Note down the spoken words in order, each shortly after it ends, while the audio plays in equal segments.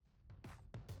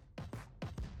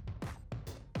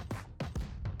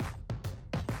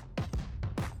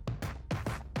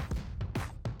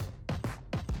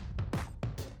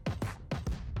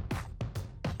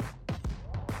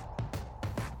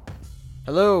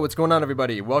Hello, what's going on,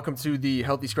 everybody? Welcome to the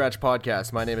Healthy Scratch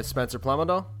Podcast. My name is Spencer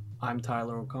Plumondal. I'm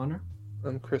Tyler O'Connor.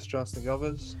 I'm Chris Johnston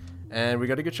Galvez. And we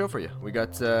got a good show for you. We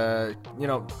got,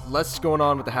 less going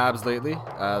on with the Habs lately.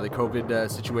 The COVID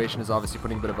situation is obviously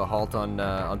putting a bit of a halt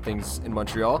on things in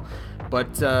Montreal.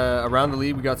 But around the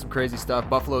league, we got some crazy stuff.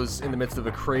 Buffalo's in the midst of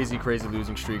a crazy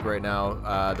losing streak right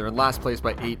now. They're in last place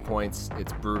by 8 points.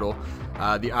 It's brutal.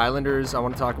 The Islanders, I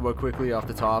want to talk about quickly off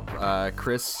the top.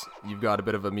 Chris, you've got a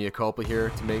bit of a mea culpa here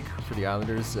to make for the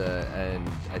Islanders, and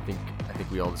I think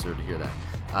we all deserve to hear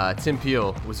that. Tim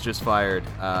Peel was just fired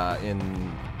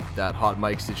in that hot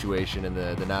mic situation in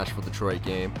the Nashville-Detroit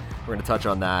game. We're going to touch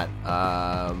on that.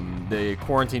 The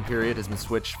quarantine period has been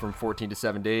switched from 14 to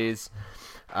 7 days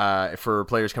for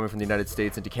players coming from the United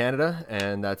States into Canada,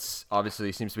 and that's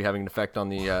obviously seems to be having an effect on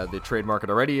the trade market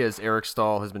already, as Eric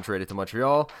Staal has been traded to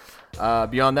Montreal.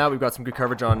 Beyond that, we've got some good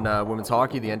coverage on women's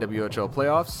hockey, the NWHL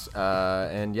playoffs,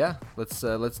 and yeah,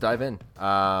 let's dive in.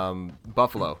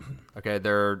 Buffalo, okay,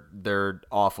 they're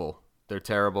awful, they're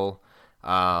terrible.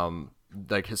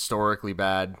 Like historically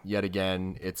bad yet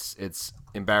again. It's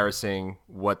embarrassing.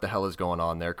 What the hell is going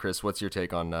on there, Chris? What's your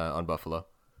take on Buffalo?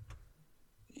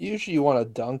 Usually you want to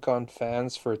dunk on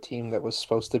fans for a team that was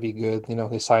supposed to be good. You know,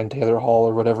 they signed Taylor Hall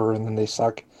or whatever, and then they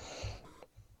suck.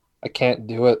 I can't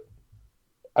do it.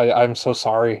 I'm so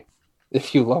sorry.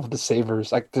 If you love the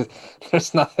Sabres,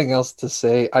 there's nothing else to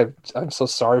say. I'm so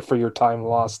sorry for your time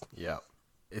lost. Yeah.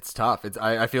 It's tough.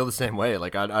 I feel the same way.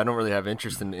 Like I don't really have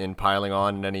interest in piling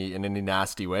on in any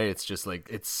nasty way. It's just like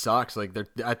it sucks. Like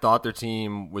I thought their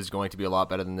team was going to be a lot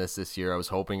better than this year. I was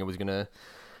hoping it was gonna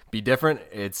be different.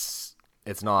 It's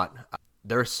not.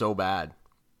 They're so bad.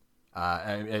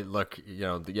 Look,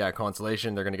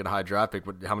 consolation. They're gonna get a high draft pick.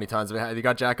 But how many times have they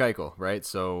got Jack Eichel, right?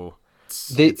 So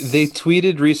they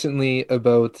tweeted recently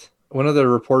about one of the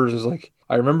reporters was like,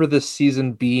 I remember this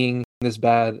season being this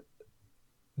bad.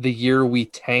 The year we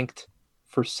tanked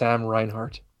for Sam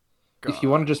Reinhart. God. If you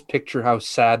want to just picture how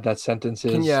sad that sentence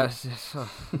is,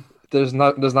 there's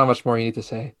not much more you need to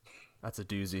say. That's a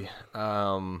doozy.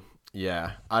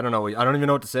 Yeah, I don't know. I don't even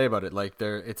know what to say about it. Like,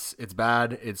 it's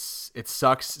bad. It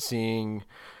sucks seeing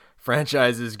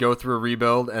franchises go through a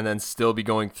rebuild and then still be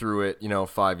going through it,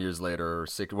 5 years later or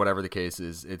 6, whatever the case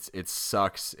is. It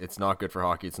sucks. It's not good for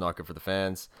hockey. It's not good for the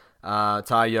fans.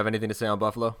 Ty, you have anything to say on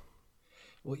Buffalo?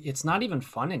 Well, it's not even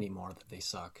fun anymore that they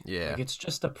suck. Yeah. Like, it's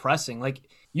just depressing. Like,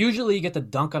 usually you get to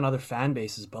dunk on other fan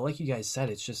bases, but like you guys said,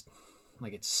 it's just,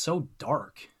 like, it's so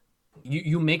dark.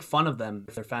 You make fun of them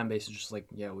if their fan base is just like,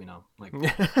 yeah, we know. Like,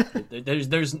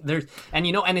 there's, and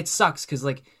and it sucks because,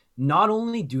 like, not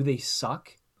only do they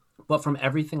suck, but from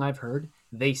everything I've heard,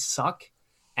 they suck,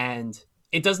 and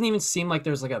it doesn't even seem like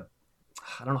there's like I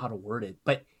don't know how to word it,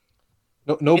 but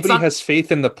nobody has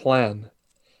faith in the plan.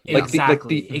 Like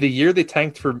exactly. the year they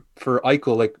tanked for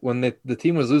Eichel, like when the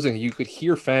team was losing, you could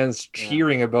hear fans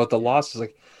cheering about the losses.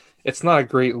 Like, it's not a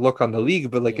great look on the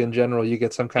league, but in general, you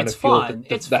get some kind of feel that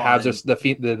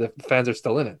the fans are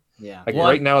still in it. Yeah. Like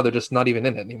right now, they're just not even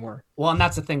in it anymore. Well, and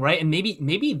that's the thing, right? And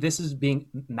maybe this is being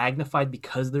magnified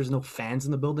because there's no fans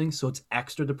in the building, so it's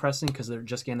extra depressing because they're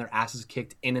just getting their asses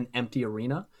kicked in an empty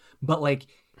arena. But like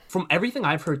from everything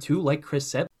I've heard too, like Chris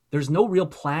said, there's no real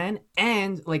plan,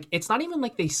 and like it's not even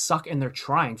like they suck and they're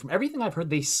trying. From everything I've heard,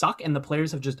 they suck and the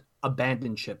players have just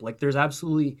abandoned ship. Like there's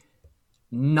absolutely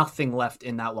nothing left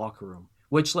in that locker room,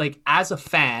 which like as a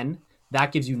fan,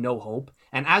 that gives you no hope.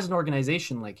 And as an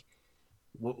organization, like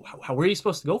where are you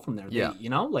supposed to go from there? Yeah.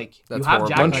 You have horrible.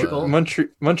 Jack Eichel.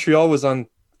 Montreal was on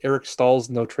Eric Stahl's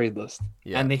no trade list.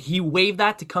 Yeah. And he waived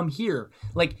that to come here.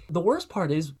 Like the worst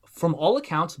part is, from all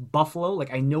accounts, Buffalo,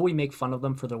 like I know we make fun of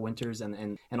them for their winters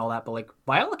and all that, but like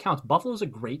by all accounts, Buffalo's a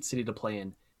great city to play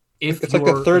in. It's like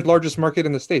the third largest market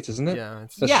in the States, isn't it? Yeah.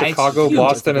 It's Chicago, it's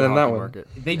Boston, and then that one. Market.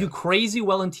 They do crazy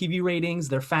well in TV ratings.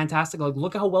 They're fantastic. Like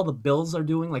look at how well the Bills are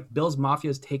doing. Like Bills Mafia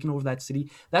has taken over that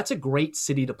city. That's a great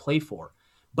city to play for.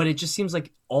 But it just seems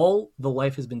like all the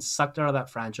life has been sucked out of that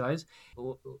franchise.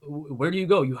 Where do you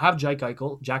go? You have Jack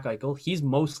Eichel. He's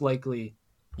most likely.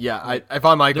 Yeah, if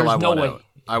I'm Eichel, I want way. out.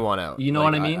 I want out. You know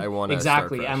what I mean? I want to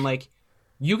exactly. Start fresh. And like,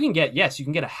 you can get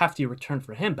a hefty return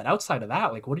for him, but outside of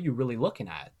that, like, what are you really looking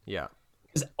at? Yeah.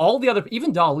 Because all the other,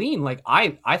 even Dahlin, like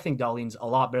I think Dahlin's a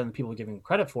lot better than people are giving him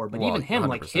credit for. But even him, 100%.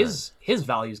 Like his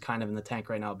value is kind of in the tank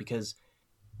right now because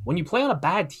when you play on a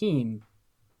bad team.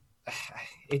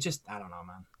 It just, I don't know,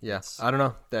 man. Yes, I don't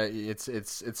know. That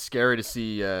it's scary to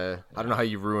see. I don't know how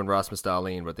you ruined Rasmus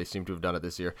Dahlin, but they seem to have done it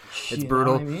this year. It's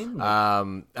brutal.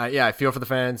 Yeah, I feel for the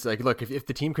fans. Like, look, if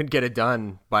the team could get it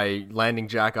done by landing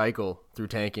Jack Eichel through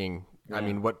tanking, I Yeah.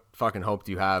 mean, what fucking hope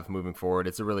do you have moving forward?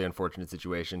 It's a really unfortunate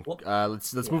situation. Well,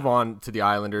 Let's move on to the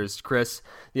Islanders. Chris,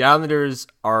 the Islanders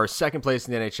are second place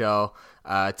in the NHL,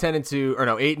 10-2, or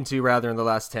no, 8-2 rather in the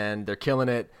last 10. They're killing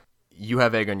it. You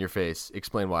have egg on your face.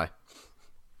 Explain why.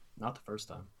 not the first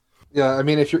time. Yeah, I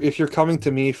mean, if you're coming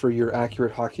to me for your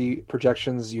accurate hockey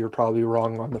projections, you're probably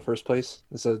wrong on the first place.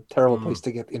 It's a terrible place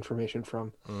to get information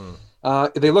from.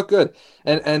 They look good,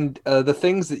 and the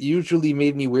things that usually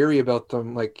made me wary about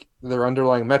them, like their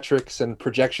underlying metrics and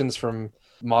projections from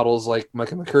models like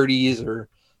Micah McCurdy's or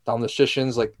Dom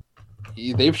Luszczyszyn's, like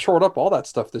they've shored up all that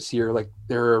stuff this year. Like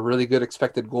they're a really good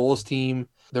expected goals team.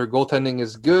 Their goaltending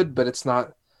is good, but it's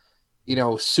not,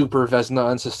 super Vezina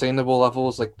unsustainable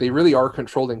levels. Like they really are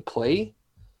controlling play.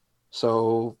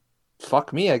 So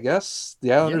fuck me, I guess.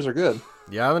 The Islanders are good.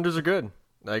 The Islanders are good.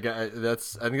 Like I think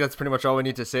that's pretty much all we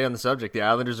need to say on the subject. The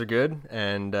Islanders are good,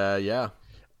 and yeah.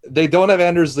 They don't have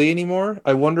Anders Lee anymore.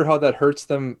 I wonder how that hurts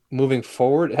them moving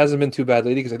forward. It hasn't been too bad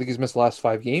lately because I think he's missed the last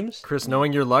 5 games. Chris,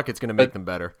 knowing your luck, it's going to make them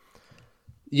better.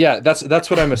 Yeah, that's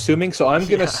what I'm assuming. So I'm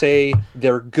gonna say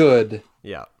they're good.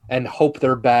 Yeah. And hope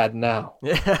they're bad now.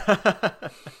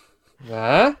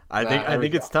 Huh? I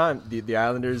think it's time. The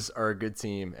Islanders are a good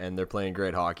team, and they're playing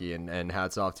great hockey, and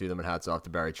hats off to them, and hats off to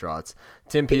Barry Trotz.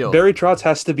 Tim Peel. Barry Trotz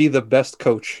has to be the best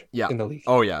coach in the league.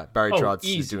 Oh, yeah. Barry Trotz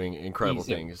easy. is doing incredible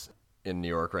things in New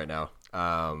York right now.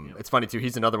 It's funny, too.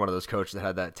 He's another one of those coaches that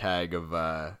had that tag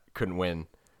of couldn't win,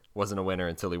 wasn't a winner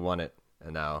until he won it,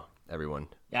 and now everyone.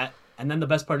 Yeah, and then the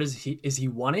best part is he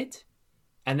won it,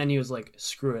 and then he was like,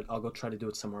 "Screw it, I'll go try to do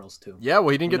it somewhere else too." Yeah, well,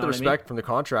 he didn't get the know what I respect from the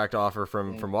contract offer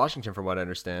from Washington, from what I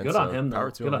understand. Good on him, though. power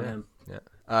to Good on yeah. him.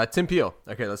 Yeah. Tim Peel.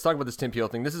 Okay, let's talk about this Tim Peel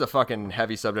thing. This is a fucking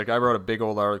heavy subject. I wrote a big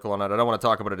old article on it. I don't want to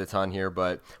talk about it a ton here,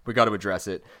 but we got to address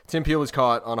it. Tim Peel was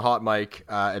caught on a hot mic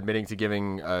admitting to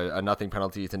giving a nothing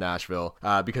penalty to Nashville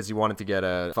because he wanted to get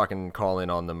a fucking call in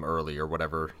on them early or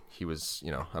whatever. He was,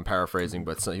 I'm paraphrasing,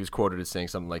 but he was quoted as saying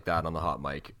something like that on the hot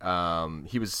mic.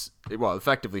 He was,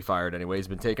 effectively fired anyway. He's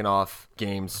been taken off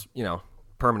games,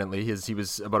 permanently. He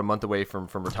was about a month away from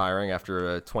retiring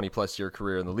after a 20-plus year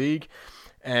career in the league.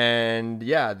 And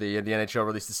yeah, the NHL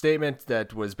released a statement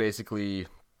that was basically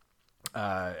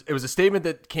it was a statement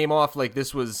that came off like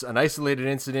this was an isolated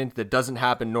incident that doesn't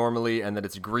happen normally, and that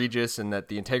it's egregious, and that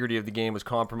the integrity of the game was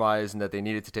compromised, and that they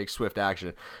needed to take swift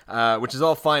action, which is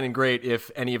all fine and great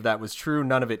if any of that was true.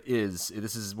 None of it is.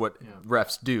 This is what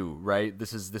refs do, right?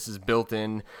 This is built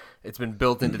in. It's been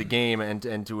built into the game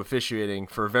and to officiating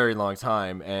for a very long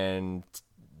time, and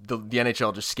the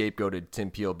NHL just scapegoated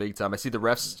Tim Peel big time. I see the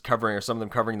refs covering, or some of them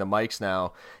covering the mics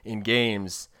now in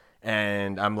games,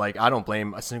 and I'm like, I don't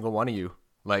blame a single one of you.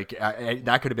 Like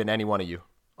that could have been any one of you.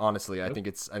 Honestly, I think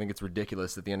it's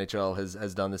ridiculous that the NHL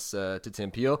has done this to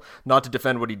Tim Peel. Not to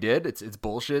defend what he did. It's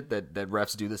bullshit that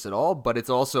refs do this at all, but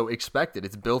it's also expected.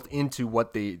 It's built into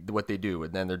what they do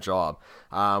and then their job.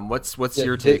 What's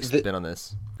your take been on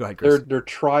this? Go ahead, Chris. Their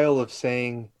trial of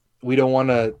saying we don't want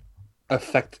to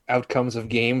affect outcomes of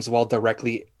games while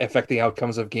directly affecting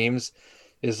outcomes of games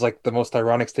is like the most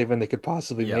ironic statement they could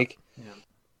possibly make. Yeah.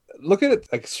 Look at it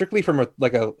like strictly from a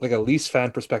Leafs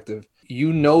fan perspective.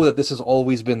 You know that this has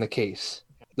always been the case.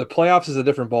 The playoffs is a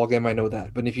different ballgame, I know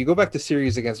that. But if you go back to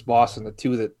series against Boston, the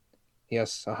two that, we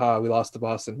lost to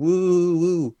Boston. Woo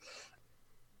woo.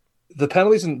 The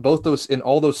penalties in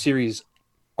all those series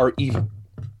are even.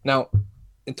 Now,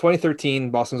 in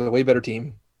 2013, Boston's a way better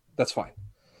team. That's fine.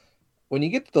 When you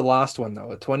get to the last one,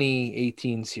 though, a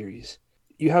 2018 series,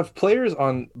 you have players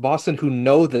on Boston who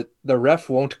know that the ref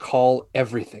won't call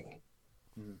everything.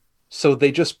 So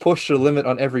they just push the limit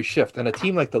on every shift. And a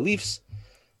team like the Leafs,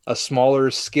 a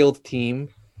smaller, skilled team,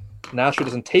 Nashville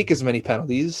doesn't take as many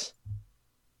penalties.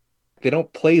 They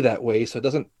don't play that way, so it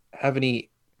doesn't have any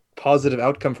positive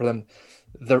outcome for them.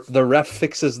 The ref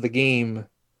fixes the game,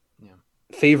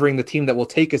 favoring the team that will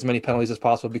take as many penalties as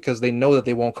possible because they know that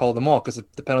they won't call them all because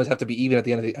the penalties have to be even at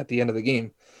the end of the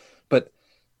game. But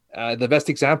the best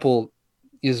example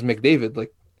is McDavid.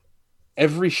 Like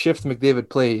every shift McDavid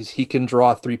plays, he can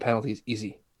draw 3 penalties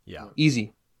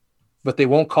easy. But they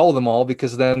won't call them all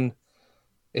because then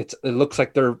it looks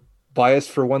like they're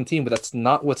biased for one team. But that's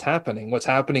not what's happening. What's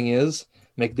happening is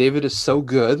McDavid is so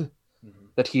good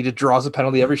that he draws a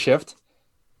penalty every shift.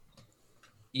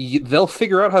 They'll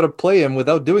figure out how to play him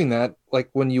without doing that. Like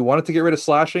when you wanted to get rid of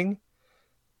slashing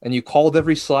and you called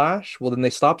every slash, well, then they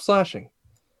stopped slashing.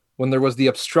 When there was the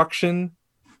obstruction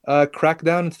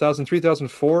crackdown in 2003,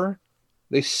 2004,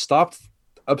 they stopped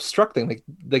obstructing. Like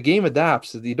the game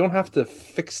adapts. You don't have to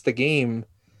fix the game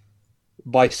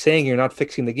by saying you're not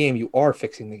fixing the game. You are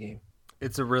fixing the game.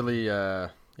 It's a really,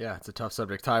 it's a tough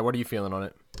subject. Ty, what are you feeling on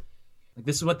it? Like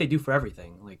this is what they do for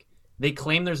everything. Like they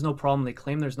claim there's no problem, they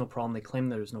claim there's no problem, they claim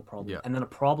there's no problem, and then a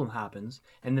problem happens,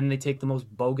 and then they take the most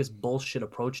bogus bullshit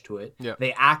approach to it.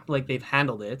 They act like they've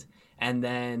handled it, and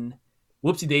then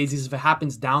whoopsie daisies, if it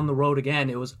happens down the road again,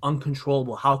 it was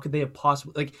uncontrollable. How could they have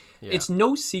possibly it's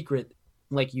no secret,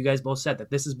 like you guys both said, that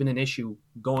this has been an issue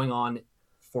going on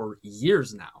for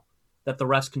years now, that the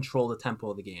refs control the tempo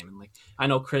of the game. And like I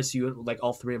know Chris, you like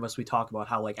all three of us, we talk about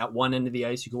how like at one end of the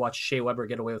ice you could watch Shea Weber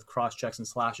get away with cross checks and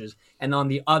slashes, and on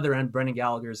the other end Brendan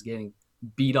Gallagher is getting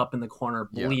beat up in the corner,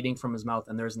 bleeding from his mouth,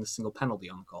 and there isn't a single penalty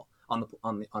on the call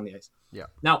on the ice.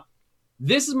 Now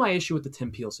this is my issue with the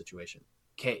Tim Peel situation.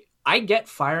 Okay, I get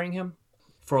firing him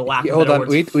for a lack of hold better on.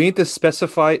 words. We need to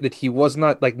specify that he was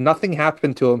not, like, nothing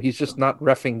happened to him. He's just not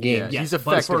reffing games. He's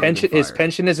but effective. His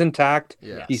pension is intact.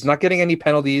 He's not getting any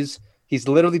penalties. He's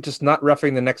literally just not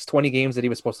reffing the next 20 games that he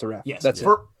was supposed to ref. Yes, that's it.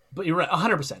 But you're right,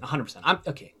 100%. I'm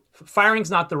okay.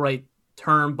 Firing's not the right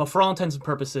term, but for all intents and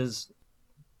purposes,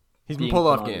 he's been pulled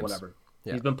off games. Whatever.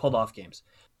 He's been pulled off games.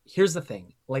 Here's the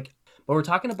thing, like, but we're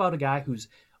talking about a guy who's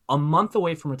a month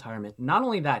away from retirement. Not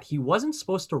only that, he wasn't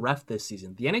supposed to ref this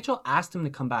season. The NHL asked him to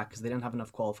come back because they didn't have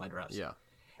enough qualified refs.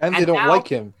 And they don't like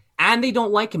him. And they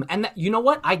don't like him. And that, you know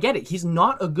what? I get it. He's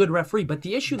not a good referee. But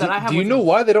the issue that I have do you know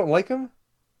why they don't like him?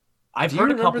 I've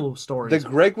heard a couple of stories. The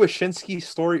Greg Wyshynski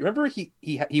story. Remember he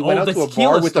went out to a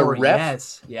bar with a ref?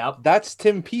 Yes. Yep. That's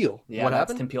Tim Peel. Yeah, what that's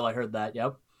happened? Tim Peel. I heard that.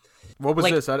 Yep. What was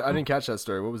this? I didn't catch that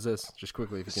story. What was this? Just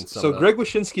quickly, if you can sum it up. Greg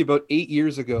Wyshynski, about 8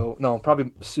 years ago, no,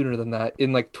 probably sooner than that,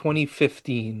 in like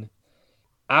 2015,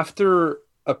 after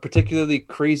a particularly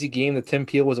crazy game that Tim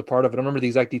Peel was a part of, I don't remember the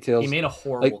exact details. He made a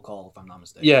horrible call, if I'm not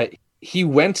mistaken. Yeah, he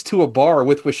went to a bar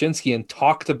with Wyshynski and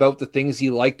talked about the things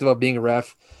he liked about being a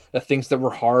ref, the things that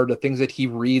were hard, the things that he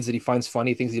reads that he finds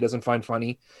funny, things he doesn't find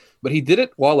funny. But he did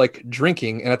it while like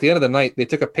drinking, and at the end of the night, they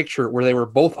took a picture where they were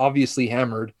both obviously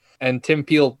hammered, and Tim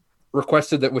Peel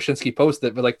requested that Wyshynski post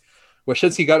it, but like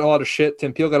Wyshynski got a lot of shit,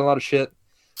 Tim Peel got a lot of shit.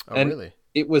 Oh, really?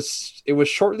 It was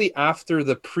shortly after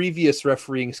the previous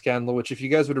refereeing scandal, which, if you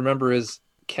guys would remember, is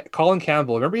Colin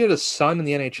Campbell. Remember he had a son in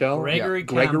the NHL? Gregory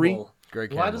Campbell.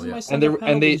 Why doesn't my son have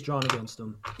penalties drawn against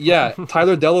him? Yeah,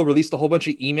 Tyler Dello released a whole bunch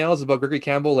of emails about Gregory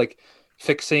Campbell, like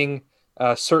fixing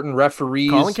certain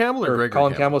referees. Colin Campbell or Gregory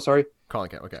Colin Campbell, sorry. Colin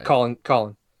Campbell, okay.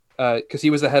 Colin. Because he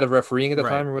was the head of refereeing at the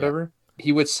time or whatever. Yeah.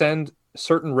 He would send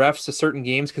certain refs to certain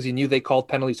games because he knew they called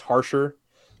penalties harsher.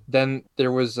 Then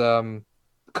there was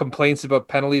complaints about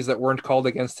penalties that weren't called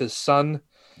against his son.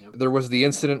 Yep. There was the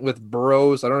incident with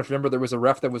Burrows. I don't know if you remember, there was a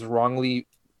ref that was wrongly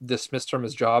dismissed from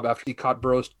his job after he caught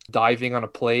Burrows diving on a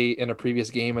play in a previous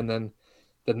game, and then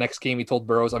the next game he told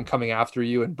Burrows, "I'm coming after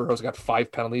you," and Burrows got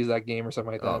 5 penalties that game or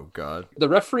something like that. Oh god. The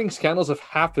refereeing scandals have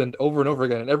happened over and over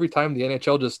again, and every time the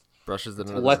NHL just brushes it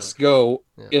lets go,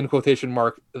 in quotation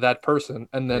mark, that person,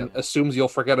 and then assumes you'll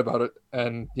forget about it,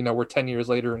 and we're 10 years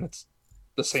later and it's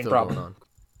the same problem.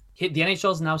 The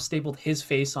NHL's now stapled his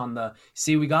face on the,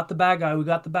 see, we got the bad guy, you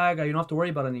don't have to worry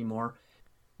about it anymore.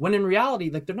 When in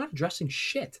reality, like, they're not addressing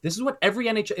shit. This is what every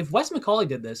NHL, if Wes McCauley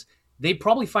did this, they'd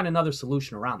probably find another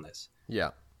solution around this.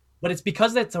 Yeah. But it's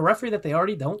because it's a referee that they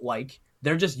already don't like.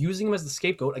 They're just using him as the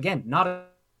scapegoat. Again, not a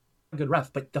good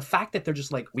ref, but the fact that they're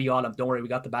just like, we got him, don't worry, we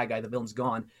got the bad guy, the villain's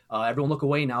gone. Everyone look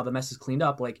away now, the mess is cleaned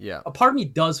up. Like, a part of me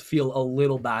does feel a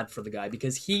little bad for the guy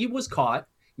because he was caught,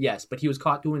 yes, but he was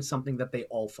caught doing something that they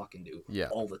all fucking do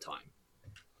all the time.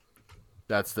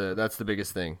 That's the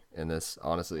biggest thing in this,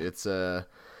 honestly. It's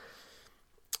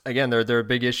again, there are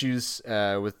big issues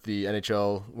with the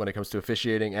NHL when it comes to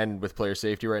officiating and with player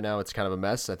safety right now. It's kind of a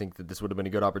mess. I think that this would have been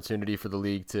a good opportunity for the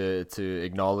league to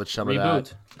acknowledge some of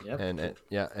that,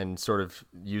 and sort of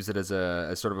use it as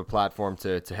sort of a platform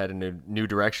to head in a new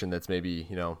direction. That's maybe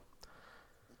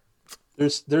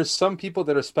There's some people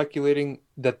that are speculating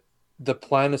that the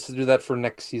plan is to do that for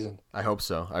next season. I hope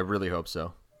so. I really hope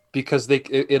so. Because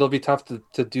it'll be tough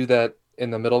to do that in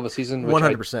the middle of a season, which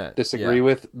 100%. I disagree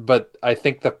with. But I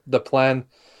think the plan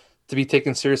to be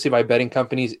taken seriously by betting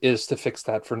companies is to fix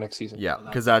that for next season. Yeah,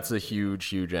 because that's a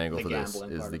huge angle to this,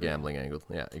 is the gambling angle.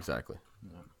 Yeah, exactly.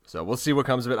 Yeah. So we'll see what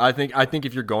comes of it. I think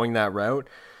if you're going that route,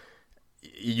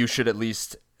 you should at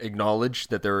least acknowledge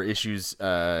that there are issues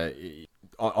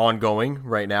ongoing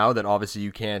right now that obviously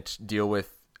you can't deal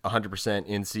with 100%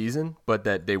 in season, but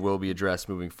that they will be addressed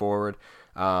moving forward.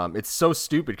 It's so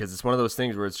stupid because it's one of those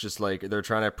things where it's just like they're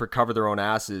trying to cover their own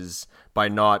asses by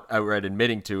not outright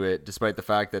admitting to it, despite the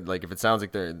fact that, like, if it sounds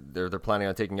like they're planning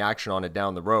on taking action on it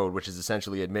down the road, which is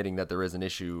essentially admitting that there is an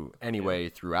issue anyway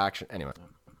through action. Anyway,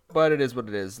 but it is what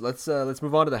it is. Let's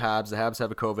move on to the Habs. The Habs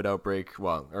have a COVID outbreak.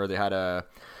 Well, or they had a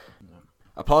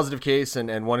a positive case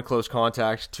and one close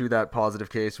contact to that positive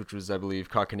case, which was, I believe,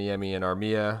 Kakaniemi and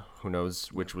Armia. Who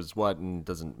knows which was what, and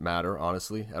doesn't matter,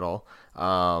 honestly, at all.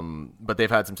 But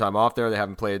they've had some time off there. They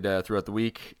haven't played throughout the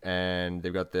week, and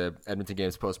they've got the Edmonton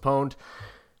games postponed.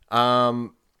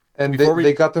 And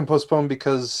they got them postponed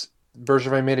because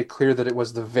Bergevin made it clear that it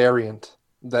was the variant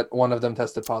that one of them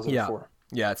tested positive for.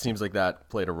 Yeah, it seems like that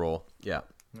played a role. Yeah.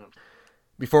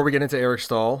 Before we get into Eric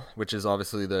Staal, which is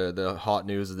obviously the hot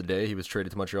news of the day, he was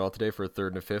traded to Montreal today for a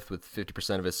third and a fifth with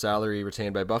 50% of his salary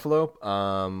retained by Buffalo.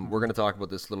 We're going to talk about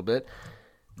this a little bit.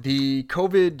 The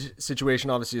COVID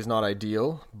situation obviously is not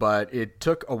ideal, but it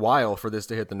took a while for this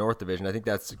to hit the North Division. I think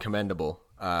that's commendable,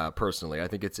 personally. I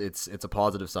think it's a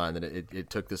positive sign that it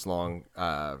took this long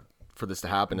for this to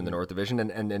happen in the North Division,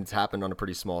 and it's happened on a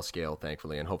pretty small scale,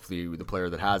 thankfully. And hopefully the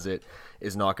player that has it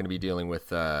is not going to be dealing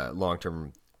with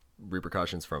long-term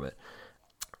repercussions from it.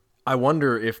 I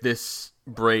wonder if this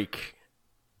break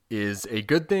is a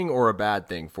good thing or a bad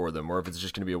thing for them, or if it's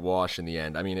just going to be a wash in the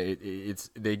end. I mean,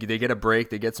 they get a break,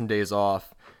 they get some days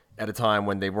off at a time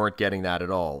when they weren't getting that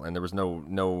at all, and there was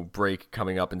no break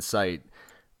coming up in sight.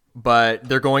 But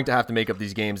they're going to have to make up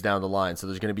these games down the line, so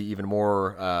there's going to be even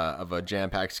more of a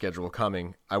jam-packed schedule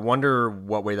coming. I wonder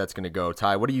what way that's going to go.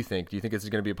 Ty, what do you think? Do you think this is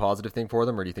going to be a positive thing for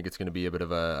them, or do you think it's going to be a bit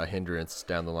of a hindrance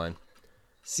down the line?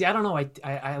 See, I don't know.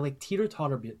 I like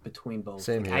teeter-totter between both.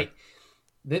 Same here.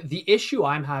 The issue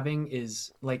I'm having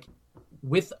is, like,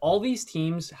 with all these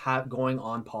teams going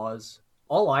on pause,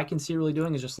 all I can see really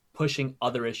doing is just pushing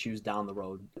other issues down the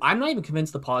road. I'm not even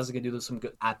convinced the pause is going to do some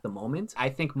good at the moment. I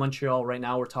think Montreal right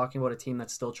now, we're talking about a team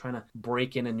that's still trying to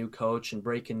break in a new coach and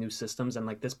break in new systems. And,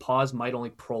 like, this pause might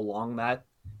only prolong that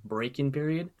break-in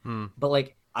period. But,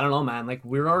 like, I don't know, man. Like,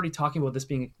 we're already talking about this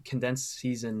being a condensed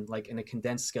season, like in a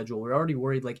condensed schedule. We're already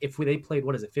worried. Like, if they played,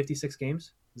 56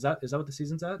 games? Is that what the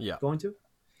season's at? Yeah. Going to?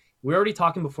 We're already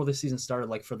talking before the season started,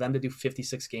 like, for them to do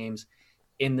 56 games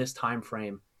in this time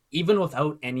frame, even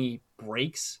without any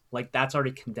breaks, like, that's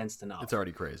already condensed enough. It's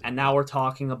already crazy. And now we're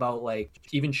talking about, like,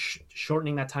 even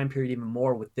shortening that time period even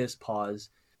more with this pause.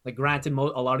 Like, granted, a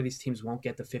lot of these teams won't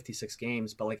get the 56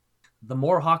 games, but, like, the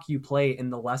more hockey you play in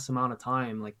the less amount of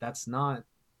time, like, that's not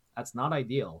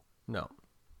ideal. No.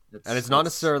 And it's not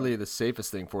necessarily the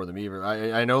safest thing for them either.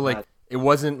 I know, like, it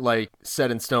wasn't, like,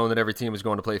 set in stone that every team was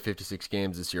going to play 56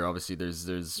 games this year. Obviously,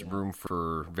 there's room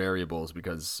for variables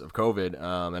because of COVID.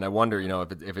 And I wonder,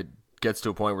 if it gets to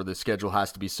a point where the schedule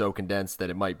has to be so condensed that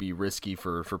it might be risky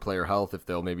for player health if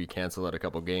they'll maybe cancel out a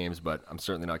couple games, but I'm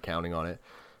certainly not counting on it.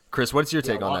 Chris, what's your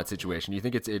take on that situation? Do you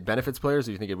think it benefits players, or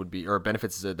do you think it would be, or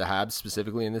benefits the Habs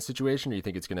specifically in this situation, or do you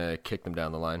think it's going to kick them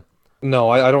down the line? No,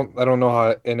 I don't know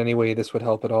how in any way this would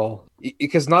help at all.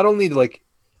 Because not only, like,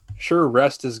 sure,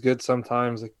 rest is good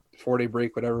sometimes, like 4-day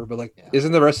break, whatever, but, like,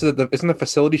 isn't the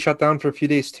facility shut down for a few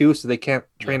days too, so they can't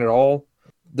train at all?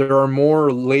 There are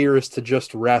more layers to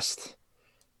just rest.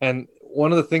 And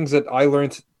one of the things that I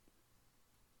learned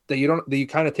that you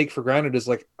kind of take for granted is,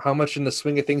 like, how much in the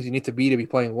swing of things you need to be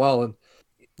playing well.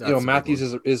 And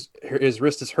Matthews his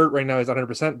wrist is hurt right now, he's not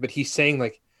 100%, but he's saying,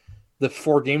 like, the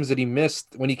 4 games that he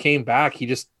missed, when he came back, he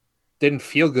just didn't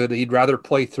feel good. He'd rather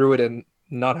play through it and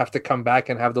not have to come back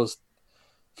and have those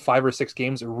 5 or 6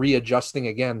 games readjusting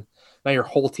again. Now your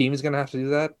whole team is going to have to do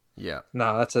that. Yeah.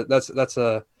 No, that's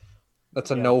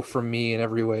a no from me in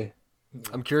every way.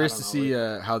 I'm curious to see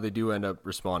how they do end up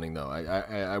responding, though.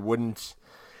 I wouldn't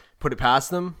put it past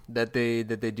them that they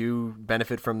do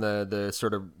benefit from the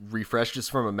sort of refresh, just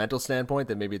from a mental standpoint,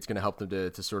 that maybe it's going to help them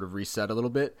to sort of reset a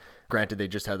little bit. Granted, they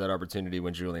just had that opportunity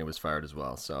when Julien was fired as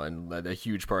well. So, and a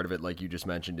huge part of it, like you just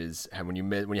mentioned, is when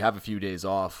you have a few days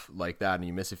off like that and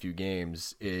you miss a few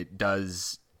games, it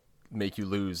does make you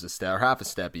lose a step or half a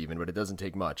step even, but it doesn't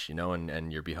take much,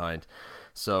 and you're behind.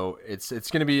 So it's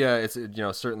going to be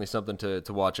certainly something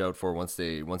to watch out for once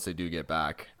they do get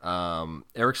back.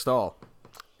 Eric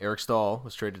Staal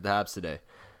was traded to the Habs today.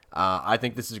 I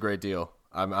think this is a great deal.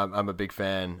 I'm a big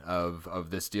fan of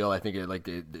this deal. I think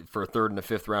for a third and a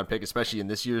fifth round pick, especially in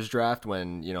this year's draft,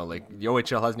 when the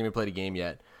OHL hasn't even played a game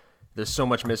yet. There's so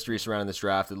much mystery surrounding this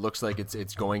draft. It looks like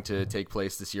it's going to take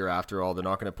place this year. After all, they're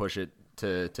not going to push it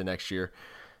to next year.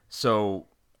 So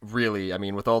really, I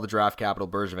mean, with all the draft capital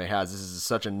Bergevin has, this is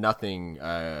such a nothing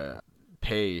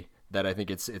pay that I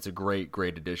think it's a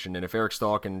great addition. And if Eric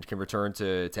Staal can return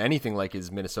to anything like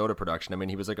his Minnesota production, I mean,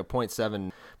 he was like a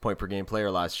 0.7 point per game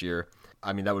player last year.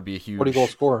 I mean, that would be a huge 40-goal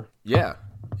scorer. Yeah.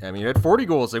 I mean, he had 40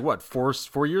 goals, like what, 4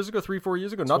 years ago, 4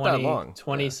 years ago? Not that long.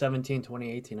 2017,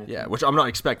 2018, I think. Yeah, which I'm not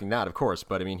expecting that, of course.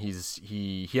 But, I mean,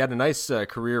 he had a nice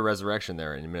career resurrection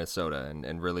there in Minnesota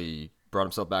and really brought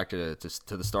himself back to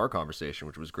the star conversation,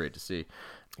 which was great to see.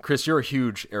 Chris, you're a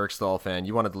huge Eric Staal fan.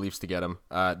 You wanted the Leafs to get him.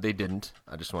 They didn't.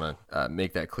 I just want to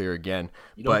make that clear again.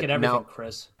 You don't get everything,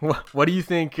 Chris. What do you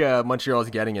think Montreal is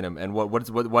getting in him, and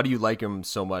why do you like him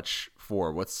so much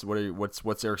for? What's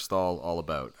Eric Staal all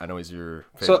about? I know he's your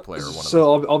favorite player.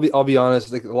 So I'll be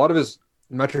honest. Like, a lot of his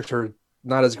metrics are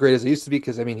not as great as they used to be,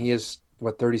 because I mean, he is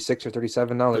 36 or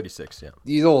 37 now. 36, yeah.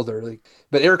 He's older.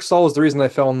 But Eric Staal is the reason I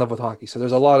fell in love with hockey. So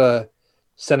there's a lot of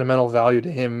sentimental value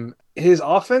to him. His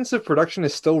offensive production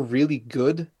is still really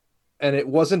good, and it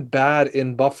wasn't bad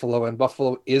in Buffalo, and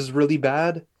Buffalo is really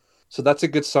bad. So that's a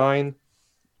good sign.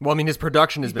 Well, I mean, his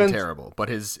production has been terrible, but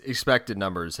his expected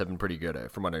numbers have been pretty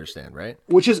good, from what I understand, right?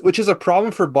 Which is a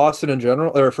problem for Boston in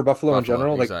general, or for Buffalo in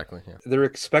general. Like, exactly. Yeah. Their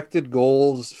expected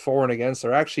goals for and against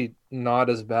are actually not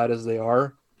as bad as they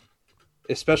are.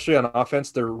 Especially on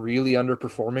offense, they're really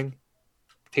underperforming.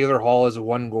 Taylor Hall is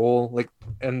 1 goal,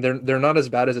 and they're not as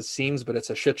bad as it seems, but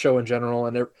it's a shit show in general,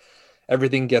 and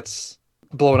everything gets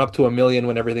blown up to 1,000,000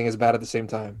 when everything is bad at the same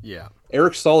time. Yeah.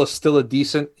 Eric Staal is still a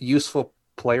decent, useful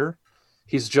player.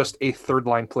 He's just a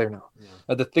third-line player now.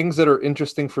 Yeah. The things that are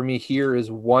interesting for me here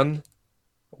is, 1,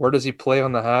 where does he play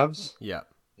on the Habs? Yeah.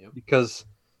 Because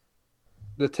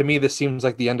to me, this seems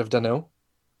like the end of Danault.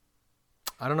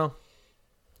 I don't know.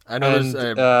 I know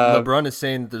LeBron is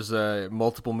saying there's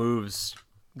multiple moves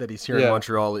that he's here in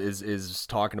Montreal is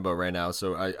talking about right now.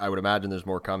 So I would imagine there's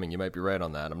more coming. You might be right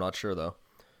on that. I'm not sure, though.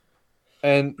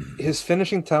 And his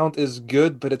finishing talent is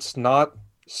good, but it's not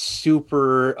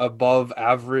super above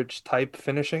average type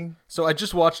finishing. So I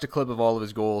just watched a clip of all of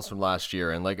his goals from last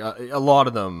year, and a lot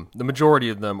of them, the majority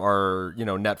of them are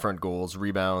net front goals,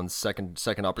 rebounds, second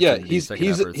opportunities. Yeah,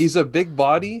 he's a big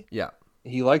body. Yeah,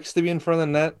 he likes to be in front of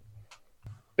the net.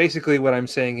 Basically, what I'm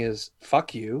saying is,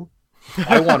 fuck you.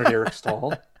 I wanted Eric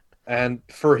Staal, and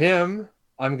for him,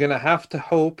 I'm gonna have to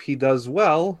hope he does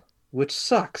well, which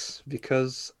sucks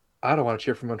because I don't want to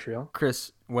cheer for Montreal.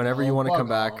 Chris, whenever you want to come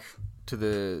back to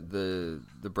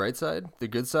the bright side, the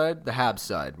good side, the Habs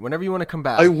side, whenever you want to come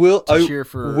back, I will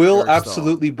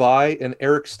absolutely buy an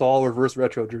Eric Staal reverse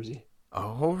retro jersey.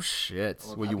 Oh shit!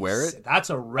 Will you wear it?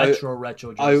 That's a retro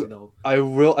jersey, though. I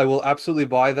will absolutely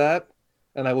buy that,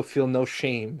 and I will feel no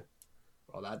shame.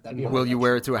 Will you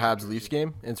wear it to a Habs Leafs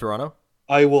game in Toronto?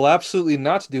 I will absolutely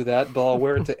not do that, but I'll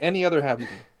wear it to any other Habs game.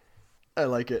 I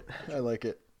like it.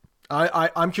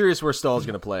 I'm curious where Staal is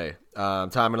going to play. Ty, I'm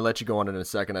going to let you go on it in a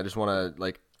second. I just want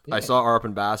to, I saw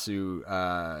Arpon Basu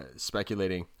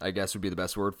speculating, I guess would be the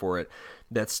best word for it,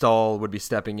 that Staal would be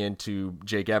stepping into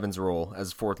Jake Evans' role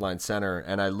as fourth-line center.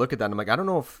 And I look at that and I'm like, I don't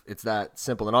know if it's that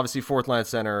simple. And obviously fourth-line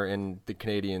center in the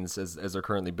Canadians, as they're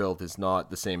currently built, is not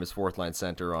the same as fourth-line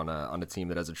center on a team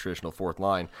that has a traditional fourth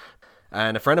line.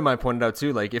 And a friend of mine pointed out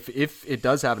too, if it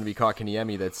does happen to be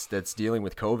Kotkaniemi that's dealing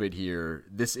with COVID here,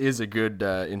 this is a good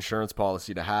insurance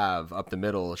policy to have up the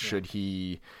middle should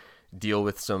he deal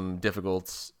with some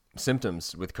difficult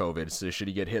symptoms with COVID. So should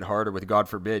he get hit harder with, God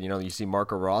forbid, you see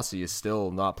Marco Rossi is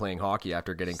still not playing hockey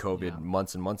after getting COVID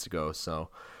months and months ago. So,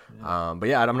 but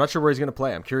yeah, I'm not sure where he's going to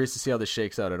play. I'm curious to see how this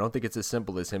shakes out. I don't think it's as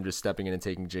simple as him just stepping in and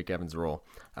taking Jake Evans' role.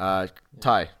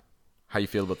 Ty, how you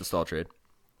feel about the Staal trade?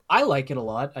 I like it a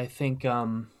lot. I think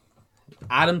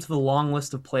add him to the long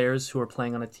list of players who are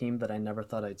playing on a team that I never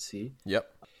thought I'd see. Yep.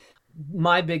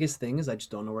 My biggest thing is I just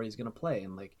don't know where he's going to play.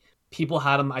 And people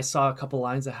had him, I saw a couple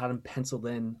lines that had him penciled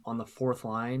in on the fourth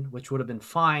line, which would have been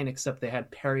fine, except they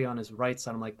had Perry on his right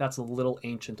side. I'm like, that's a little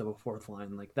ancient of a fourth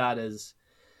line. That is,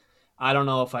 I don't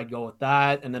know if I'd go with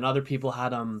that. And then other people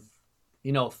had him,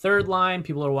 third line.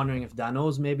 People are wondering if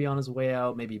Danault's maybe on his way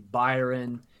out, maybe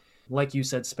Byron. Like you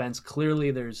said, Spence,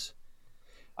 clearly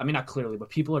not clearly, but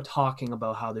people are talking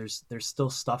about how there's still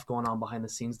stuff going on behind the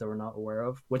scenes that we're not aware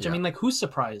of, which who's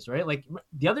surprised, right?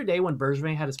 The other day when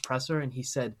Bergevin had his presser and he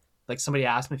said, somebody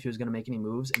asked him if he was going to make any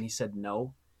moves and he said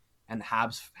no. And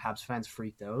Habs fans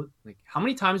freaked out. How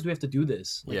many times do we have to do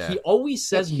this? He always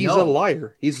says he's no. He's a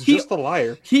liar. He's just a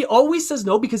liar. He always says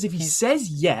no because if he says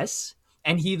yes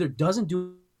and he either doesn't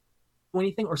do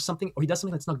anything or something, or he does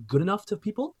something that's not good enough to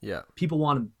people, people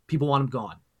want him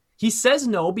gone. He says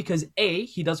no because A,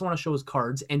 he doesn't want to show his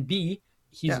cards, and B,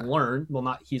 learned, well,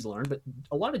 not he's learned, but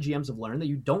a lot of GMs have learned that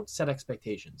you don't set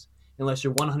expectations unless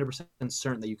you're 100%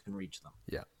 certain that you can reach them.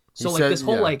 Yeah. So this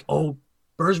whole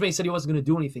Bergevin said he wasn't going to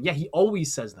do anything. Yeah, he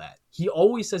always says that. He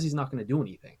always says he's not going to do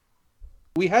anything.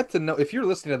 We had to know, if you're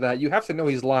listening to that, you have to know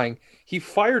he's lying. He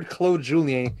fired Claude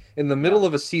Julien in the middle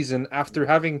of a season after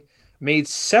having made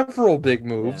several big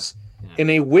moves in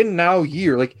a win now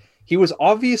year. He was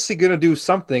obviously going to do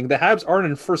something. The Habs aren't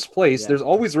in first place. There's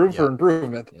always room for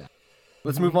improvement.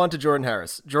 Let's move on to Jordan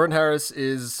Harris. Jordan Harris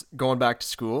is going back to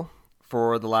school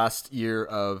for the last year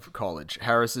of college.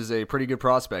 Harris is a pretty good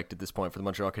prospect at this point for the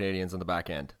Montreal Canadiens on the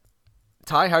back end.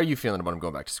 Ty, how are you feeling about him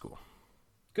going back to school?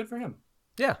 Good for him.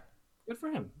 Yeah. Good for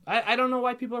him. I don't know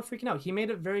why people are freaking out. He made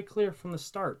it very clear from the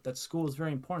start that school is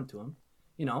very important to him,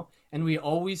 and we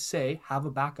always say have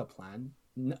a backup plan.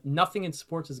 Nothing in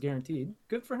sports is guaranteed.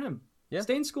 Good for him. Yeah.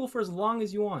 Stay in school for as long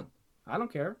as you want. I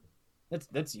don't care.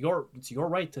 It's your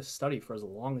right to study for as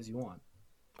long as you want.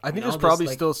 I think there's probably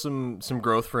still some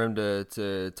growth for him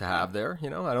to have there.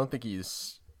 I don't think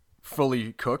he's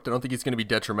fully cooked. I don't think he's going to be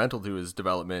detrimental to his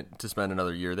development to spend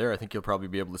another year there. I think he'll probably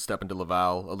be able to step into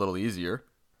Laval a little easier.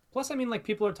 Plus,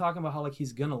 people are talking about how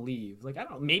he's gonna leave. I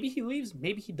don't know. Maybe he leaves.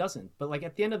 Maybe he doesn't. But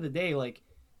at the end of the day, if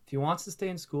he wants to stay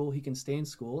in school, he can stay in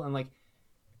school. And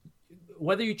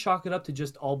whether you chalk it up to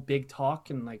just all big talk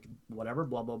and whatever,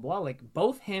 blah blah blah.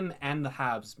 Both him and the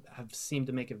Habs have seemed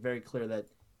to make it very clear that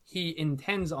he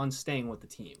intends on staying with the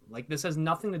team. This has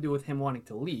nothing to do with him wanting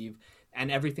to leave,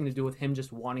 and everything to do with him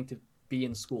just wanting to be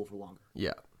in school for longer.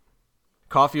 Yeah.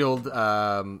 Caulfield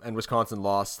and Wisconsin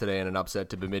lost today in an upset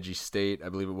to Bemidji State, I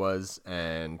believe it was,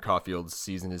 and Caulfield's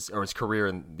his career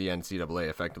in the NCAA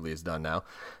effectively is done now,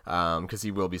 because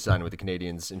he will be signing with the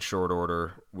Canadiens in short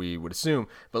order, we would assume.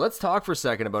 But let's talk for a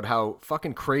second about how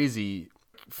fucking crazy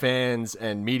fans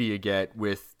and media get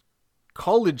with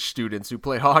college students who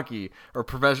play hockey or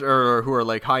who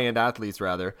are high-end athletes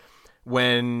rather,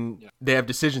 when they have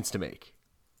decisions to make.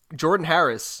 Jordan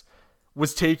Harris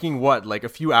was taking a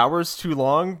few hours too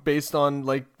long based on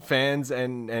fans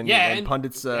and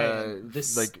pundits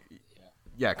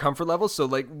comfort levels.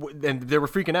 So and they were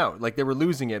freaking out, they were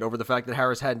losing it over the fact that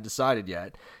Harris hadn't decided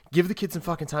yet. Give the kid some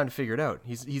fucking time to figure it out.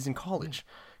 He's in college.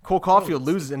 Cole Caulfield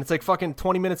loses, and it's fucking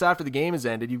 20 minutes after the game is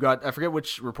ended. You got, I forget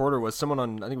which reporter was, someone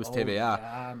on, I think it was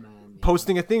TVA,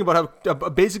 posting a thing about how,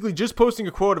 basically just posting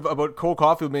a quote about Cole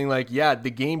Caulfield being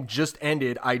the game just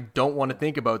ended. I don't want to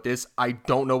think about this. I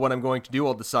don't know what I'm going to do.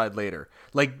 I'll decide later.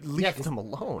 Leave them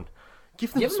alone.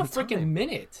 Give them a freaking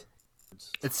minute.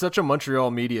 It's such a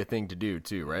Montreal media thing to do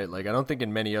too, right? I don't think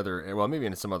in many other, maybe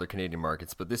in some other Canadian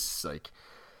markets, but this is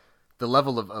the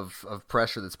level of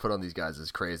pressure that's put on these guys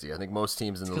is crazy. I think most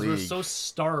teams in the league... Because we're so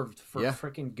starved for a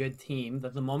freaking good team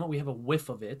that the moment we have a whiff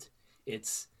of it,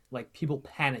 it's people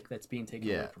panic that's being taken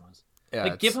away from us.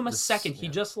 Yeah, give him a second. He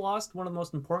just lost one of the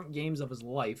most important games of his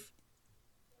life.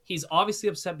 He's obviously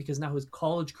upset because now his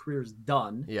college career is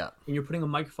done. Yeah. And you're putting a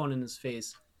microphone in his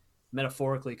face,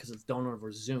 metaphorically, because it's done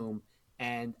over Zoom,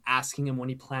 and asking him when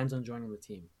he plans on joining the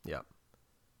team. Yeah.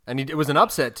 And it was an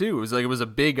upset too. It was a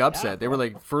big upset. They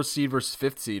were first seed versus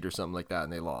fifth seed or something like that,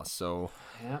 and they lost. So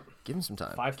give them some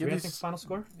time. 5-3, I think, final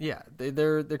score. Yeah,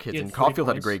 they're kids. And Caulfield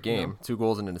had a great game, 2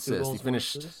 goals and an assist. He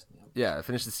finished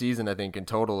finished the season, I think, in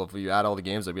total. If you add all the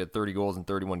games, we had 30 goals in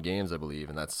 31 games, I believe,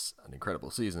 and that's an incredible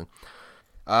season.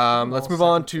 Let's move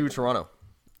on to Toronto.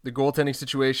 The goaltending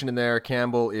situation in there.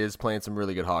 Campbell is playing some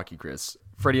really good hockey. Chris,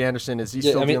 Freddie Anderson, is he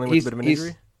still dealing with a bit of an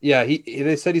injury? Yeah,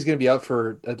 they said he's going to be out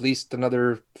for at least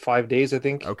another 5 days, I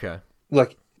think. Okay.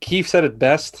 Keefe said it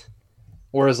best,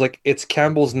 whereas it's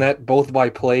Campbell's net both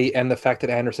by play and the fact that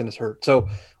Anderson is hurt. So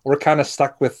we're kind of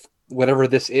stuck with whatever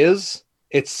this is.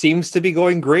 It seems to be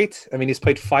going great. I mean, he's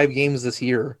played 5 games this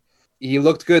year. He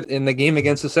looked good in the game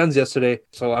against the Sens yesterday.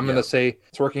 So I'm going to say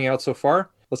it's working out so far.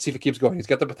 Let's see if it keeps going. He's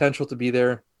got the potential to be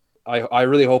there. I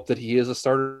really hope that he is a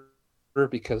starter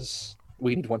because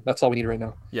we need one. That's all we need right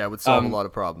now. Yeah, it would solve a lot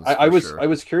of problems. I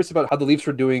was curious about how the Leafs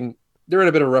were doing. They're in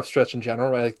a bit of a rough stretch in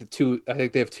general. Right? I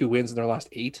think they have 2 wins in their last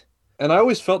 8. And I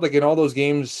always felt in all those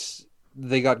games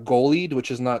they got goalied, which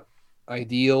is not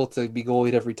ideal to be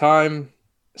goalied every time.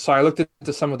 So I looked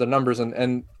into some of the numbers,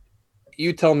 and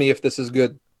you tell me if this is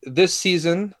good. This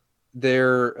season,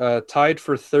 they're tied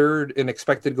for 3rd in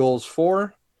expected goals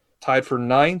for, tied for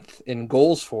 9th in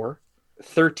goals for,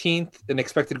 13th in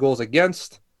expected goals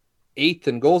against, 8th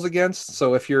in goals against.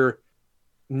 So if you're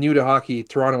new to hockey,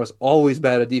 Toronto is always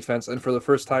bad at defense, and for the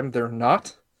first time, they're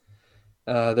not.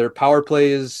 Their power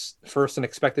play is 1st in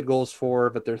expected goals for,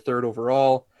 but they're 3rd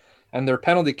overall. And their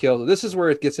penalty kill, this is where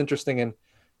it gets interesting and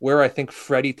where I think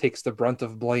Freddie takes the brunt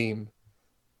of blame.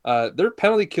 Their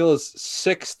penalty kill is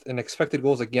 6th in expected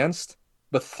goals against,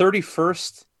 but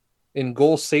 31st in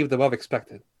goals saved above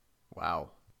expected. Wow.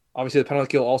 Obviously, the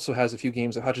penalty kill also has a few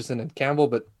games of Hutchinson and Campbell,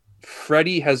 but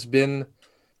Freddie has been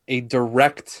a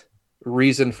direct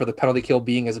reason for the penalty kill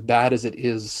being as bad as it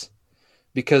is.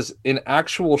 Because in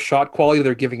actual shot quality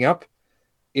they're giving up,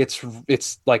 it's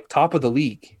top of the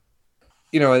league.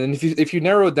 And if you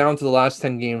narrow it down to the last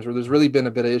 10 games where there's really been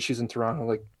a bit of issues in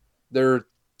Toronto, they're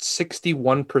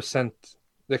 61%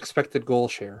 expected goal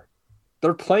share.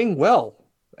 they're playing well.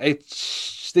 They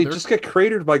They're- just get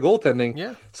cratered by goaltending.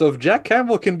 Yeah. So if Jack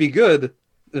Campbell can be good,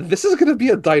 this is going to be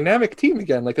a dynamic team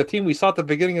again, like the team we saw at the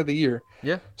beginning of the year.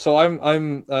 Yeah. So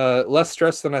I'm less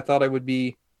stressed than I thought I would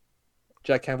be.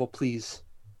 Jack Campbell, please,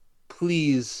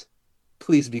 please,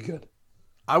 please be good.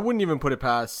 I wouldn't even put it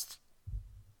past,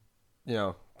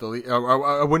 I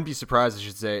wouldn't be surprised, I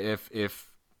should say,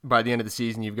 if by the end of the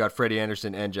season you've got Freddie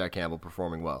Anderson and Jack Campbell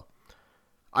performing well.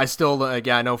 I still, I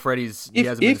know Freddie's.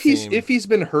 If he's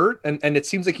been hurt, and it